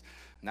says.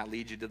 And that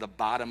leads you to the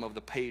bottom of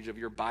the page of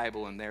your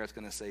Bible, and there it's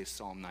going to say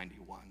Psalm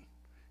 91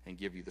 and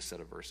give you the set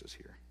of verses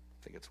here.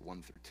 I think it's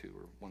 1 through 2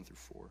 or 1 through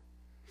 4.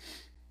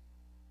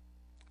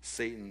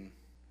 Satan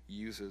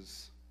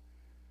uses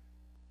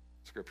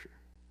scripture.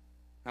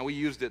 Now, we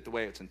used it the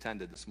way it's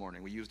intended this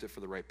morning. We used it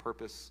for the right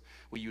purpose.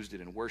 We used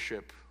it in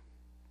worship.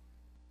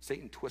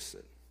 Satan twists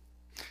it.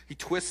 He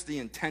twists the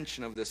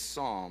intention of this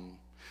psalm.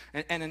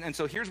 And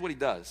so here's what he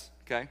does,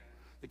 okay?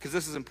 Because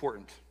this is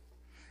important.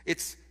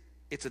 It's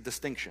a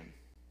distinction,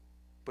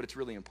 but it's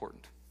really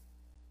important.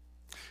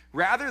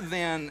 Rather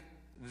than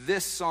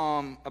this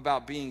psalm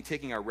about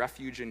taking our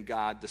refuge in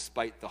God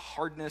despite the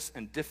hardness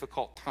and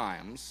difficult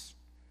times,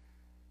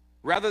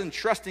 rather than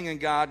trusting in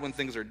God when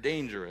things are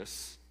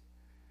dangerous,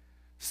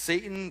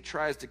 Satan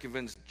tries to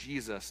convince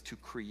Jesus to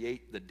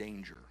create the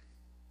danger.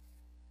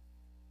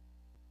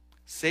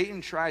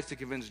 Satan tries to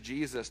convince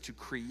Jesus to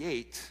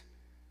create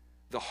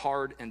the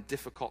hard and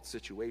difficult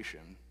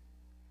situation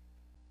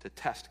to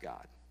test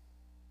God.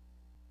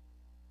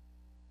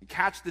 You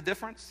catch the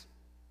difference?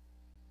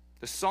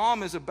 The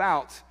psalm is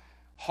about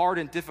hard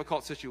and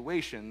difficult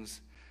situations,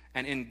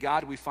 and in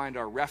God we find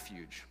our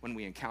refuge when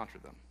we encounter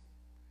them.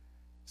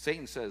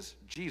 Satan says,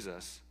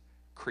 Jesus,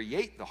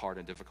 create the hard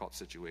and difficult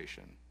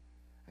situation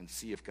and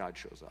see if God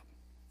shows up.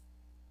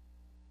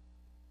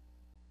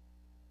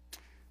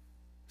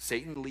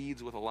 Satan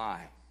leads with a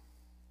lie.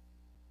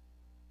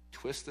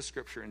 Twist the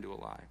scripture into a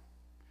lie.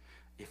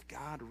 If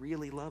God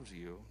really loves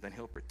you, then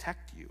he'll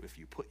protect you if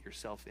you put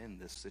yourself in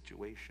this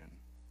situation.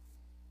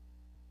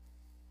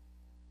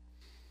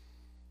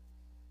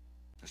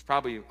 There's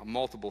probably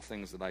multiple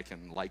things that I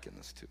can liken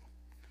this to.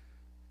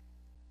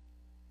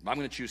 I'm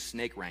going to choose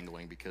snake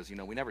wrangling because,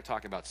 we never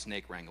talk about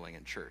snake wrangling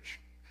in church.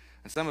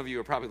 And some of you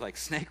are probably like,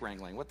 snake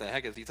wrangling? What the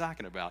heck is he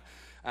talking about?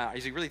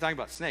 Is he really talking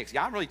about snakes?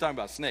 Yeah, I'm really talking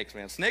about snakes,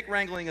 man. Snake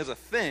wrangling is a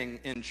thing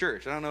in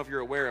church. I don't know if you're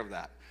aware of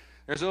that.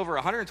 There's over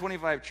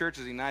 125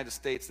 churches in the United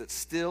States that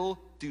still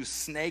do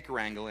snake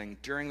wrangling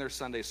during their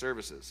Sunday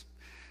services.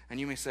 And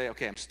you may say,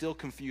 okay, I'm still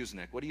confused,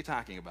 Nick. What are you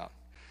talking about?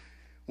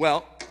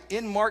 Well,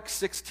 in Mark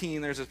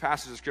 16, there's a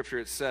passage of Scripture.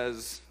 It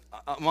says,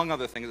 among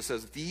other things, it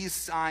says, these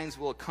signs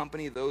will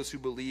accompany those who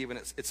believe. And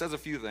it says a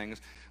few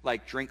things,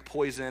 like drink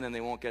poison and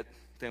they won't get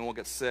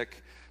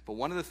sick. But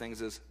one of the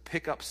things is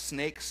pick up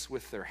snakes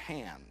with their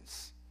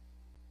hands.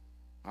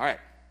 All right.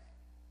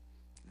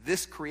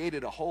 This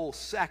created a whole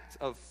sect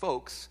of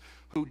folks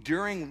who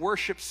during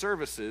worship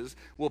services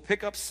will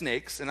pick up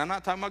snakes. And I'm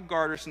not talking about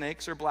garter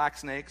snakes or black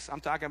snakes. I'm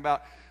talking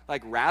about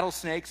like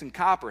rattlesnakes and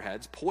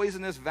copperheads,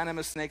 poisonous,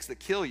 venomous snakes that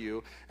kill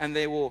you, and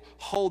they will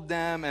hold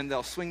them and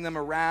they'll swing them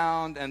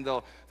around and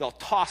they'll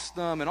toss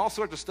them and all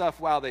sorts of stuff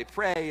while they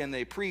pray and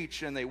they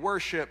preach and they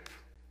worship.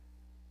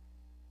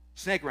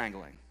 Snake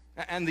wrangling.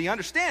 And the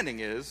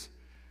understanding is,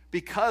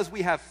 because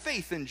we have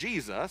faith in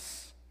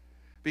Jesus,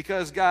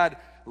 because God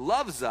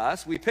loves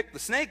us, we pick the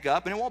snake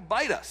up and it won't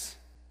bite us.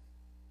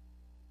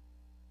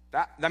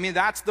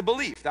 That's the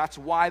belief. That's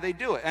why they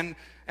do it.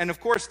 And of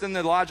course, then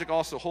the logic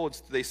also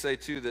holds, they say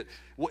too, that,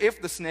 well,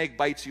 if the snake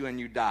bites you and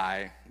you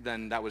die,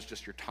 then that was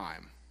just your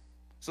time.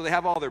 So they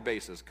have all their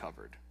bases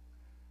covered.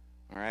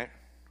 All right?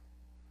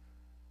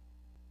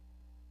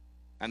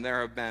 And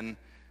there have been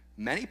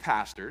many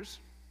pastors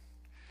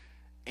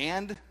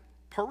and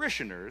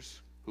parishioners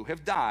who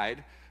have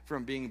died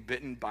from being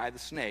bitten by the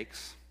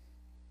snakes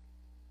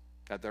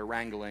that they're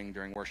wrangling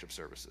during worship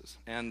services.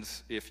 And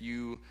if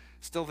you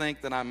still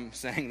think that I'm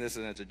saying this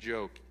and it's a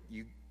joke,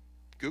 you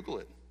Google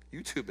it,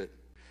 YouTube it.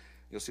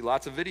 You'll see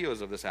lots of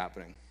videos of this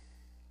happening.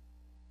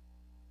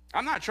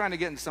 I'm not trying to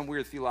get into some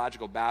weird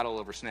theological battle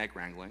over snake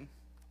wrangling,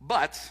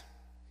 but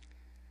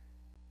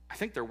I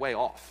think they're way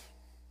off,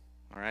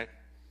 all right?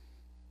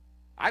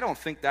 I don't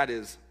think that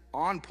is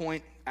on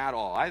point at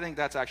all. I think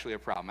that's actually a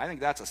problem. I think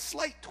that's a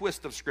slight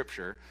twist of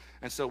Scripture,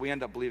 and so we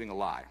end up believing a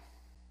lie.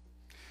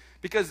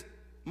 Because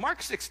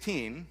Mark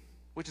 16,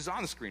 which is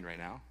on the screen right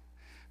now,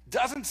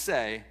 doesn't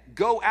say,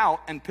 go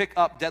out and pick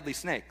up deadly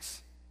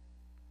snakes.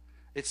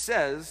 It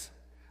says,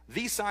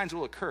 these signs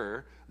will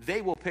occur,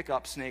 they will pick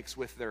up snakes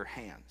with their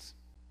hands.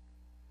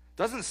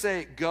 Doesn't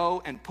say,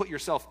 go and put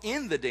yourself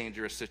in the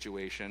dangerous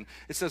situation.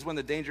 It says, when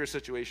the dangerous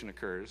situation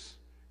occurs,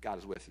 God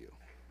is with you.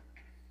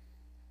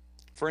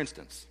 For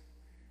instance,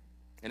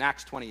 in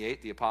Acts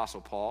 28, the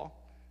Apostle Paul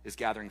is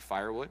gathering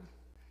firewood,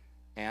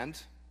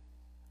 and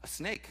a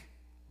snake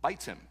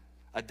bites him.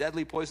 A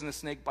deadly poisonous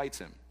snake bites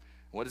him.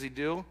 What does he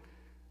do?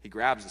 He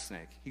grabs the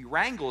snake. He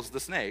wrangles the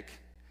snake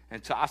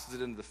and tosses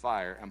it into the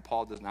fire, and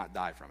Paul does not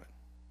die from it.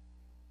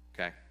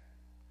 Okay?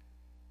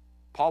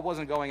 Paul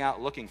wasn't going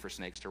out looking for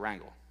snakes to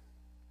wrangle.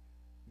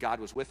 God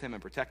was with him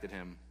and protected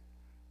him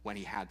when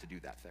he had to do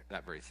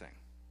that very thing.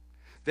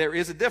 There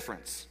is a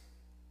difference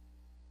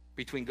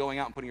between going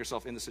out and putting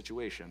yourself in the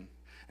situation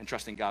and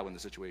trusting God when the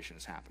situation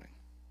is happening.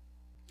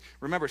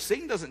 Remember,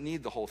 Satan doesn't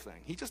need the whole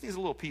thing. He just needs a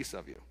little piece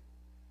of you.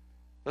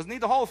 Doesn't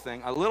need the whole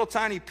thing, a little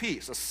tiny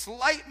piece, a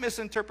slight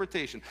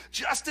misinterpretation,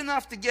 just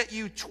enough to get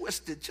you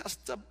twisted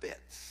just a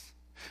bit.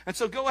 And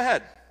so go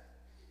ahead.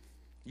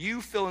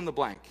 You fill in the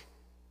blank.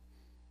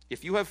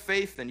 If you have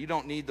faith, then you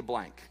don't need the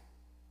blank.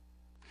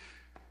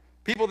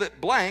 People that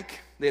blank,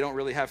 they don't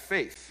really have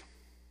faith.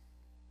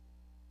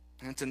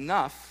 And it's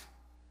enough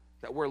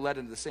that we're led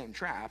into the same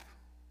trap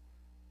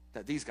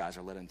that these guys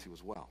are led into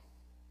as well.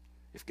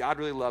 If God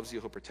really loves you,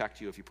 he'll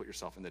protect you if you put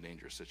yourself in the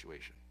dangerous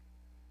situation.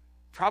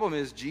 Problem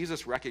is,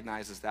 Jesus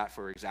recognizes that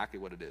for exactly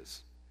what it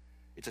is.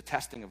 It's a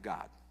testing of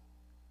God.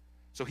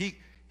 So he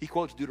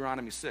quotes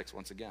Deuteronomy 6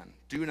 once again.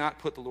 Do not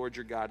put the Lord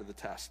your God to the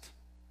test.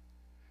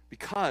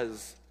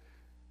 Because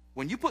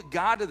when you put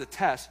God to the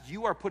test,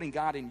 you are putting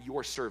God in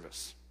your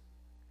service.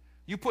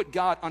 You put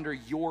God under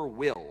your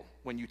will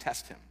when you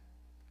test him.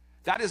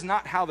 That is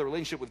not how the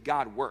relationship with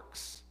God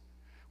works.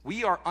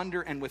 We are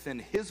under and within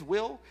his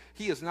will.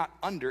 He is not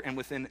under and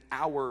within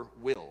our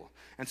will.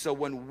 And so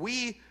when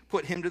we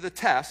put him to the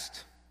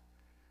test,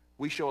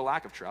 we show a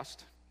lack of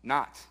trust,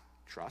 not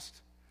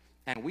trust.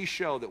 And we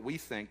show that we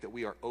think that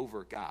we are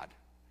over God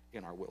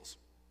in our wills.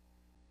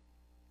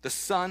 The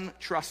Son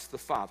trusts the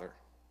Father.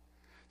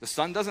 The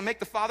Son doesn't make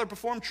the Father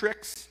perform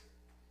tricks.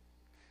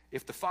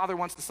 If the Father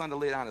wants the Son to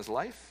lay down his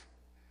life,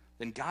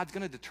 then God's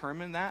going to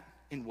determine that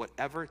in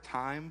whatever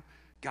time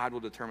God will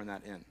determine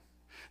that in.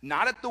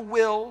 Not at the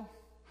will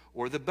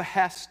or the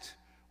behest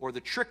or the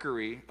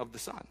trickery of the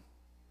Son.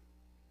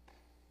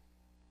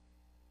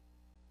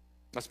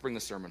 Let's bring the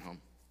sermon home.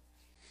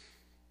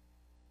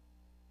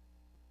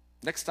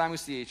 Next time we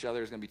see each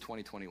other is going to be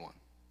 2021.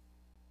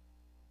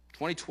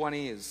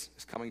 2020 is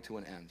coming to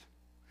an end.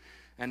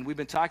 And we've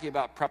been talking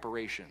about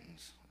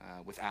preparations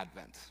with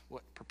Advent,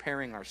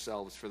 preparing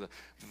ourselves for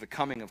the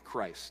coming of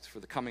Christ, for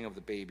the coming of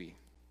the baby.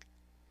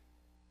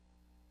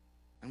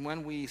 And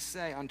when we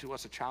say, unto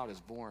us a child is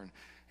born,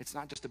 it's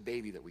not just a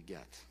baby that we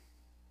get.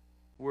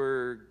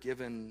 We're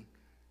given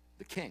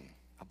the King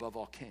above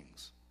all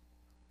kings.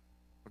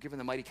 We're given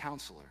the mighty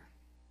counselor,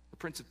 the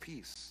Prince of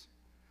Peace,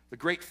 the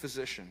great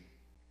physician.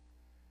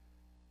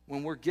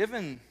 When we're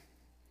given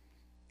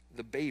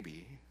the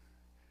baby,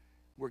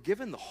 we're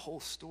given the whole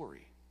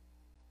story.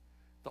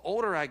 The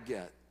older I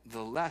get,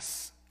 the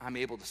less I'm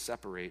able to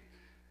separate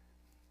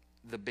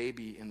the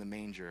baby in the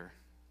manger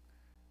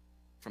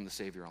from the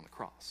Savior on the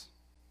cross.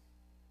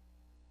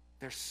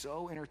 They're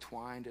so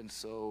intertwined and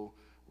so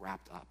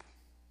wrapped up.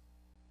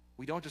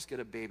 We don't just get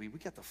a baby, we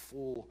get the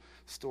full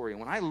story. And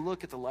when I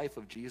look at the life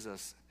of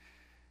Jesus,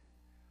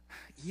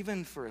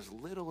 even for as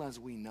little as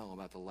we know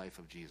about the life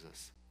of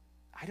Jesus,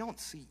 I don't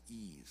see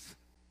ease.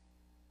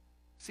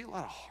 I see a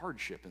lot of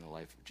hardship in the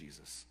life of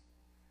Jesus.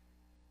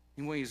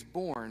 And when he's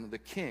born, the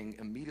king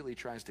immediately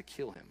tries to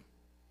kill him.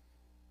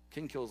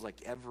 King kills like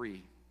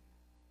every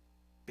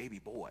baby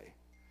boy.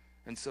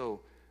 And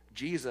so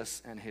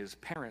Jesus and his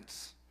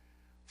parents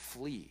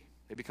flee.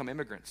 They become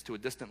immigrants to a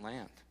distant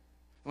land.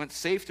 When it's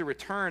safe to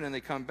return and they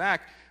come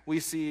back, we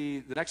see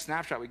the next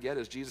snapshot we get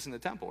is Jesus in the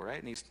temple, right?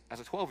 And he's, as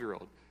a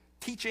 12-year-old,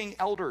 teaching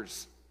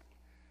elders.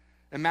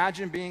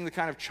 Imagine being the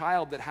kind of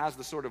child that has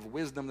the sort of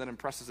wisdom that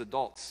impresses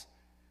adults.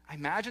 I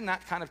imagine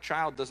that kind of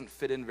child doesn't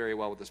fit in very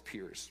well with his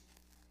peers.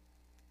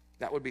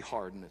 That would be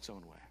hard in its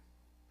own way.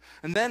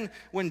 And then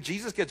when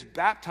Jesus gets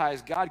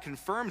baptized, God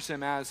confirms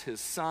him as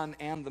his son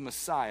and the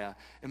Messiah.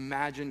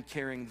 Imagine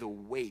carrying the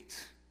weight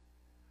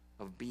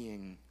of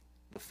being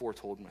the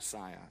foretold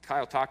Messiah.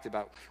 Kyle talked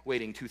about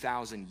waiting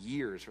 2,000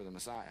 years for the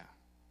Messiah.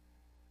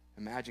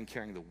 Imagine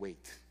carrying the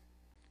weight.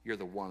 You're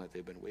the one that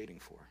they've been waiting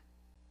for.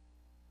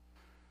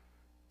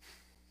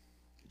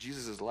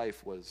 Jesus'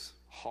 life was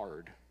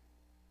hard.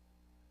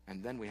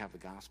 And then we have the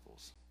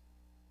Gospels,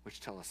 which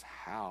tell us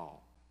how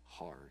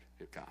hard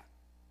it got.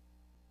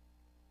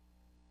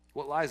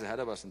 What lies ahead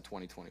of us in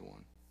 2021?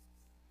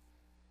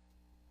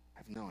 I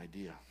have no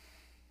idea.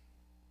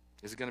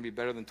 Is it going to be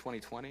better than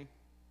 2020?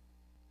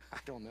 I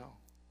don't know.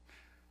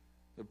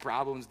 The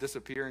problems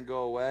disappear and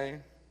go away?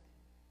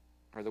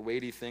 Are the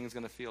weighty things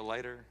going to feel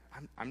lighter?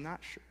 I'm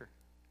not sure.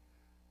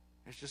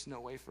 There's just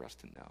no way for us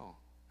to know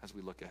as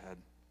we look ahead.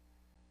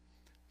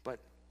 But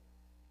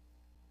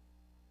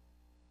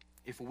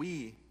if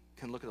we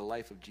can look at the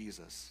life of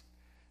Jesus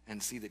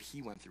and see that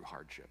he went through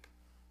hardship,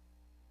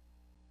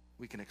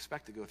 we can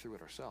expect to go through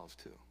it ourselves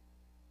too.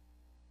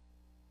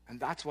 And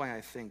that's why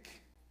I think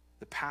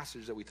the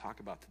passage that we talk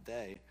about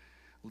today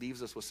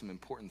leaves us with some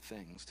important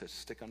things to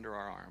stick under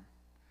our arm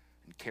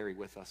and carry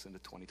with us into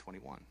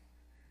 2021.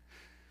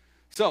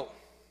 So,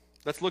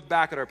 let's look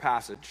back at our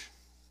passage.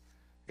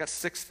 We've got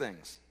 6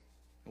 things.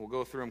 And we'll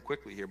go through them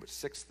quickly here, but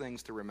 6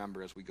 things to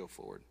remember as we go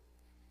forward.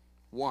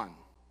 1,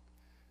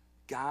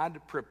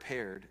 God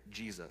prepared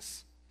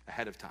Jesus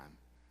ahead of time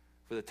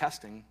for the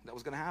testing that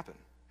was going to happen.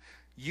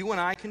 You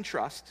and I can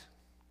trust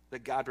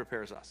that God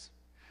prepares us.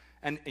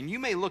 And you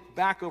may look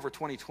back over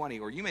 2020,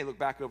 or you may look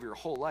back over your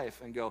whole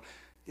life and go,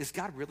 is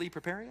God really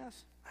preparing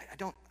us?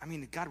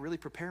 Did God really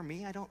prepare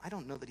me? I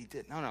don't know that he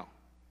did. No.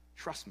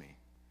 Trust me.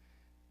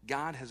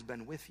 God has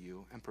been with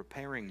you and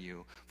preparing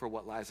you for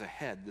what lies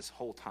ahead this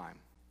whole time.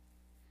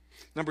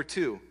 Number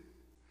 2,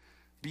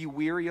 be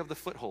weary of the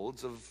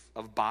footholds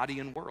of body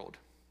and world.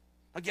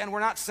 Again, we're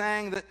not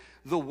saying that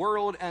the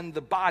world and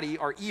the body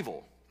are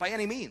evil by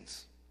any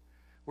means.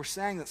 We're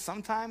saying that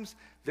sometimes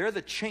they're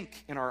the chink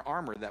in our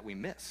armor that we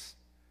miss.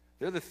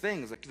 They're the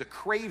things, the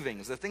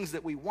cravings, the things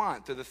that we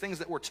want. They're the things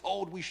that we're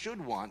told we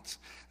should want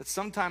that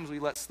sometimes we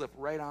let slip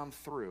right on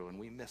through and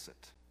we miss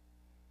it.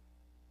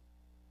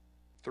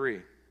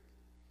 3,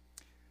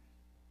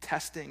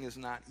 testing is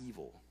not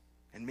evil.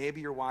 And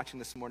maybe you're watching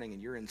this morning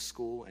and you're in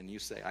school and you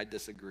say, I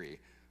disagree.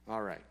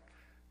 All right,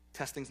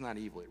 testing's not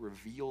evil. It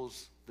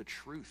reveals the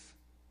truth.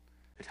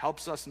 It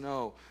helps us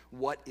know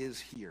what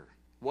is here,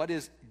 what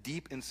is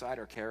deep inside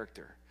our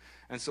character.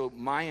 And so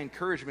my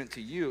encouragement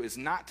to you is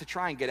not to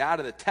try and get out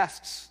of the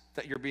tests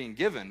that you're being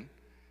given.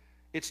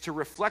 It's to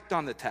reflect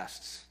on the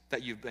tests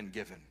that you've been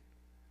given.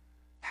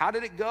 How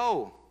did it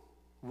go?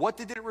 What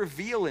did it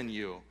reveal in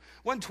you?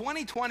 When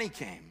 2020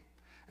 came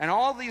and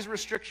all these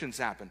restrictions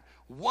happened,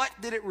 what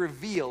did it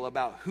reveal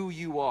about who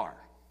you are?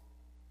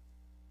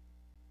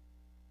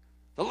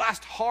 The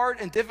last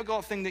hard and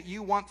difficult thing that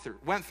you went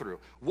through,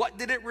 what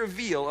did it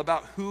reveal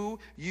about who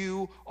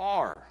you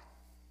are?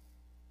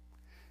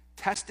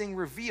 Testing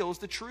reveals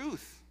the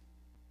truth.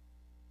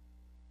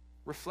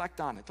 Reflect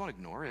on it. Don't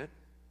ignore it.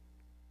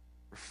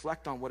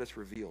 Reflect on what it's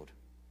revealed.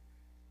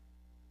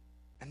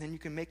 And then you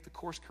can make the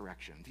course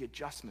correction, the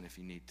adjustment if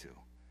you need to.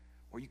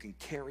 Or you can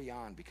carry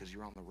on because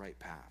you're on the right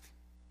path.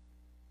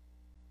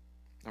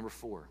 Number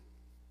 4,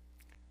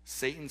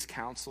 Satan's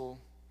counsel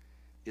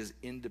is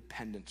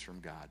independence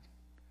from God.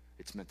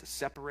 It's meant to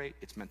separate.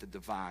 It's meant to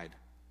divide.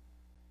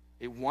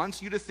 It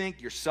wants you to think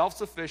you're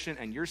self-sufficient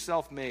and you're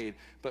self-made.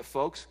 But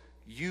folks,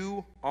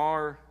 you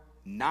are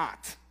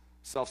not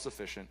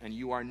self-sufficient and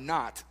you are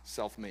not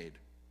self-made.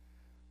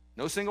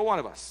 No single one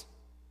of us.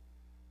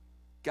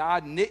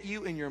 God knit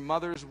you in your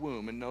mother's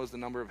womb and knows the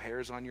number of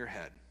hairs on your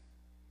head.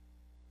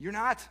 You're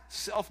not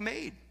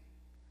self-made.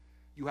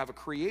 You have a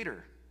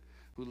creator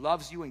who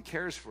loves you and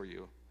cares for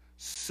you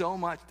so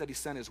much that he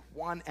sent his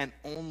one and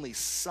only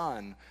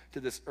Son to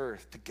this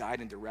earth to guide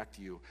and direct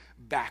you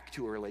back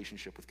to a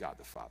relationship with God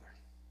the Father.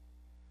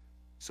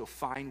 So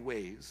find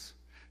ways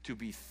to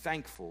be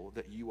thankful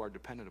that you are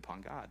dependent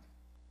upon God.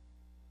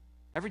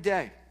 Every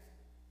day,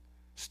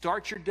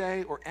 start your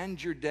day or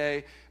end your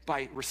day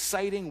by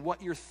reciting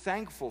what you're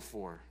thankful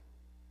for.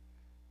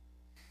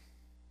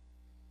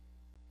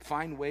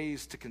 Find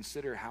ways to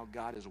consider how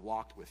God has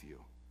walked with you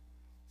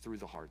through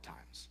the hard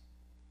times.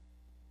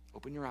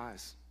 Open your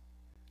eyes.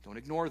 Don't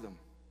ignore them.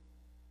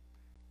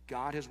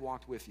 God has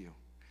walked with you.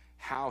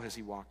 How has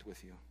he walked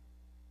with you?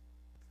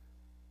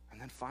 And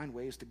then find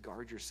ways to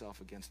guard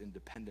yourself against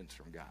independence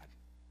from God.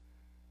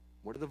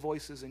 What are the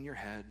voices in your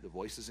head, the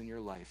voices in your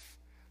life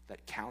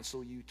that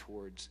counsel you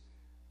towards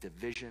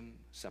division,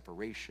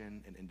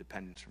 separation, and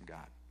independence from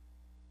God?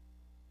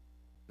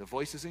 The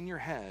voices in your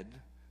head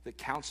that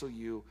counsel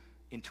you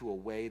into a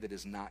way that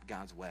is not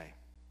God's way,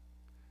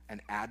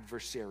 an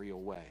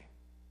adversarial way,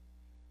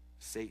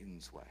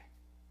 Satan's way,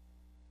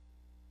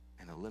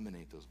 and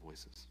eliminate those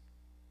voices.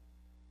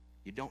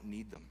 You don't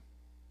need them.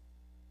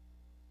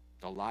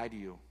 They'll lie to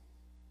you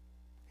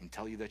and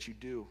tell you that you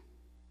do.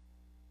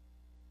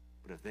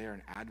 But if they're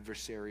an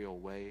adversarial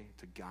way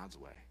to God's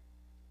way,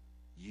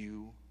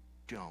 you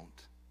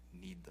don't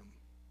need them.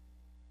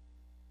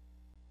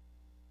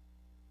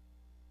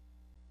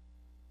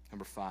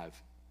 Number 5,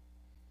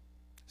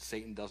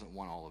 Satan doesn't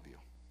want all of you.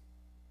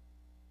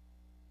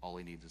 All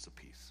he needs is a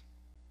piece.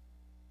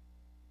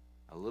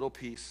 A little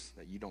piece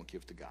that you don't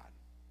give to God.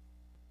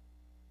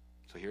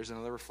 So here's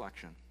another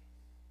reflection.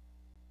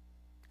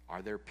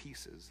 Are there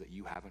pieces that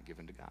you haven't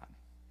given to God?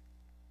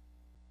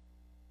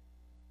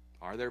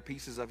 Are there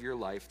pieces of your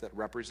life that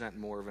represent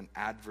more of an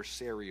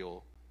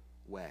adversarial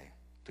way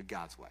to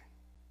God's way?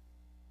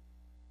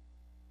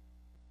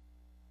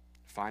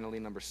 Finally,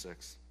 number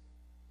 6,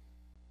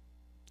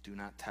 do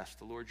not test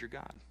the Lord your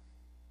God.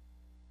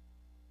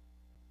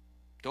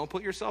 Don't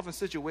put yourself in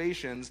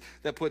situations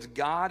that puts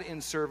God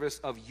in service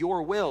of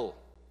your will.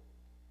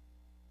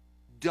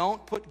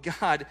 Don't put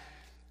God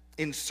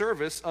in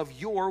service of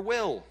your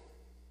will.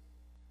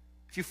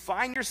 If you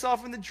find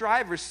yourself in the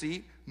driver's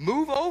seat,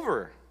 move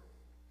over.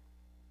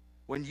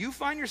 When you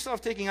find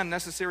yourself taking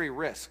unnecessary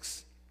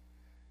risks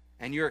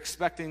and you're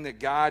expecting that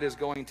God is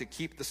going to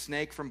keep the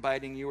snake from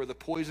biting you or the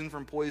poison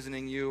from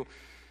poisoning you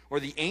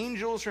or the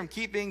angels from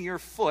keeping your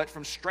foot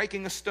from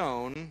striking a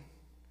stone,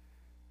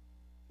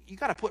 you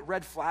got to put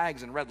red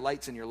flags and red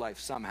lights in your life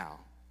somehow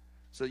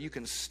so that you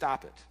can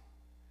stop it.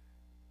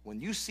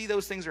 When you see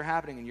those things are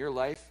happening in your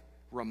life,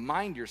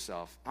 remind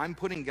yourself, I'm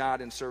putting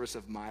God in service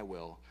of my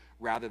will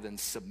rather than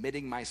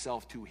submitting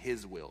myself to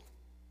his will.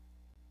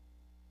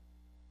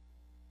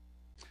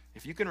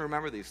 If you can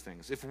remember these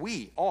things, if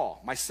we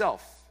all,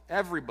 myself,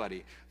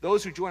 everybody,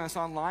 those who join us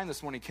online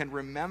this morning can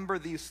remember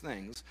these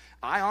things,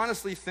 I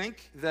honestly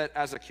think that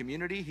as a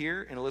community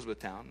here in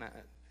Elizabethtown,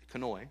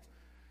 Conoy,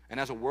 and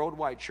as a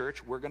worldwide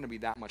church, we're going to be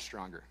that much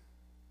stronger.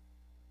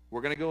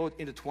 We're going to go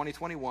into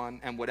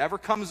 2021, and whatever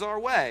comes our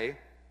way,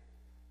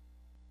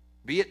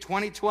 be it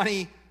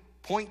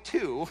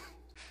 2020.2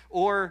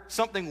 or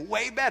something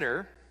way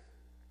better,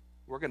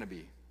 we're going to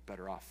be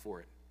better off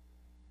for it.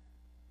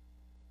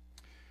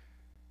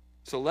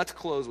 So let's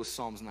close with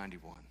Psalms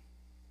 91.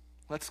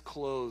 Let's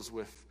close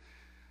with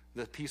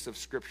the piece of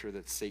scripture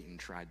that Satan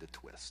tried to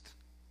twist.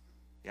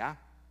 Yeah?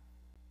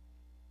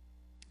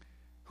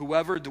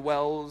 Whoever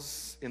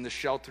dwells in the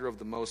shelter of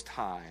the Most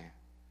High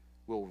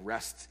will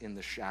rest in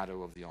the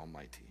shadow of the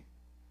Almighty.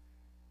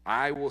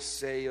 I will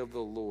say of the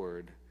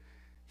Lord,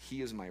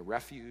 he is my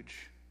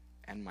refuge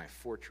and my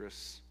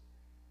fortress,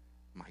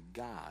 my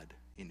God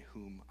in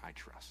whom I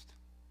trust.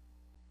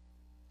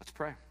 Let's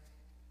pray.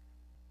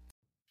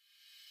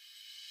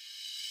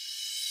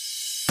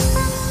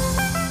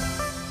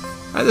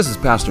 Hi, this is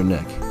Pastor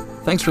Nick.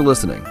 Thanks for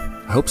listening.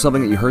 I hope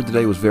something that you heard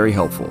today was very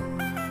helpful.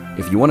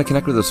 If you want to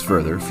connect with us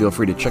further, feel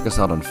free to check us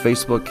out on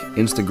Facebook,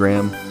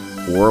 Instagram,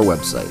 or our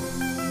website,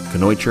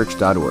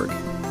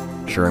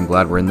 conoychurch.org. Sure, I'm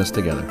glad we're in this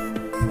together.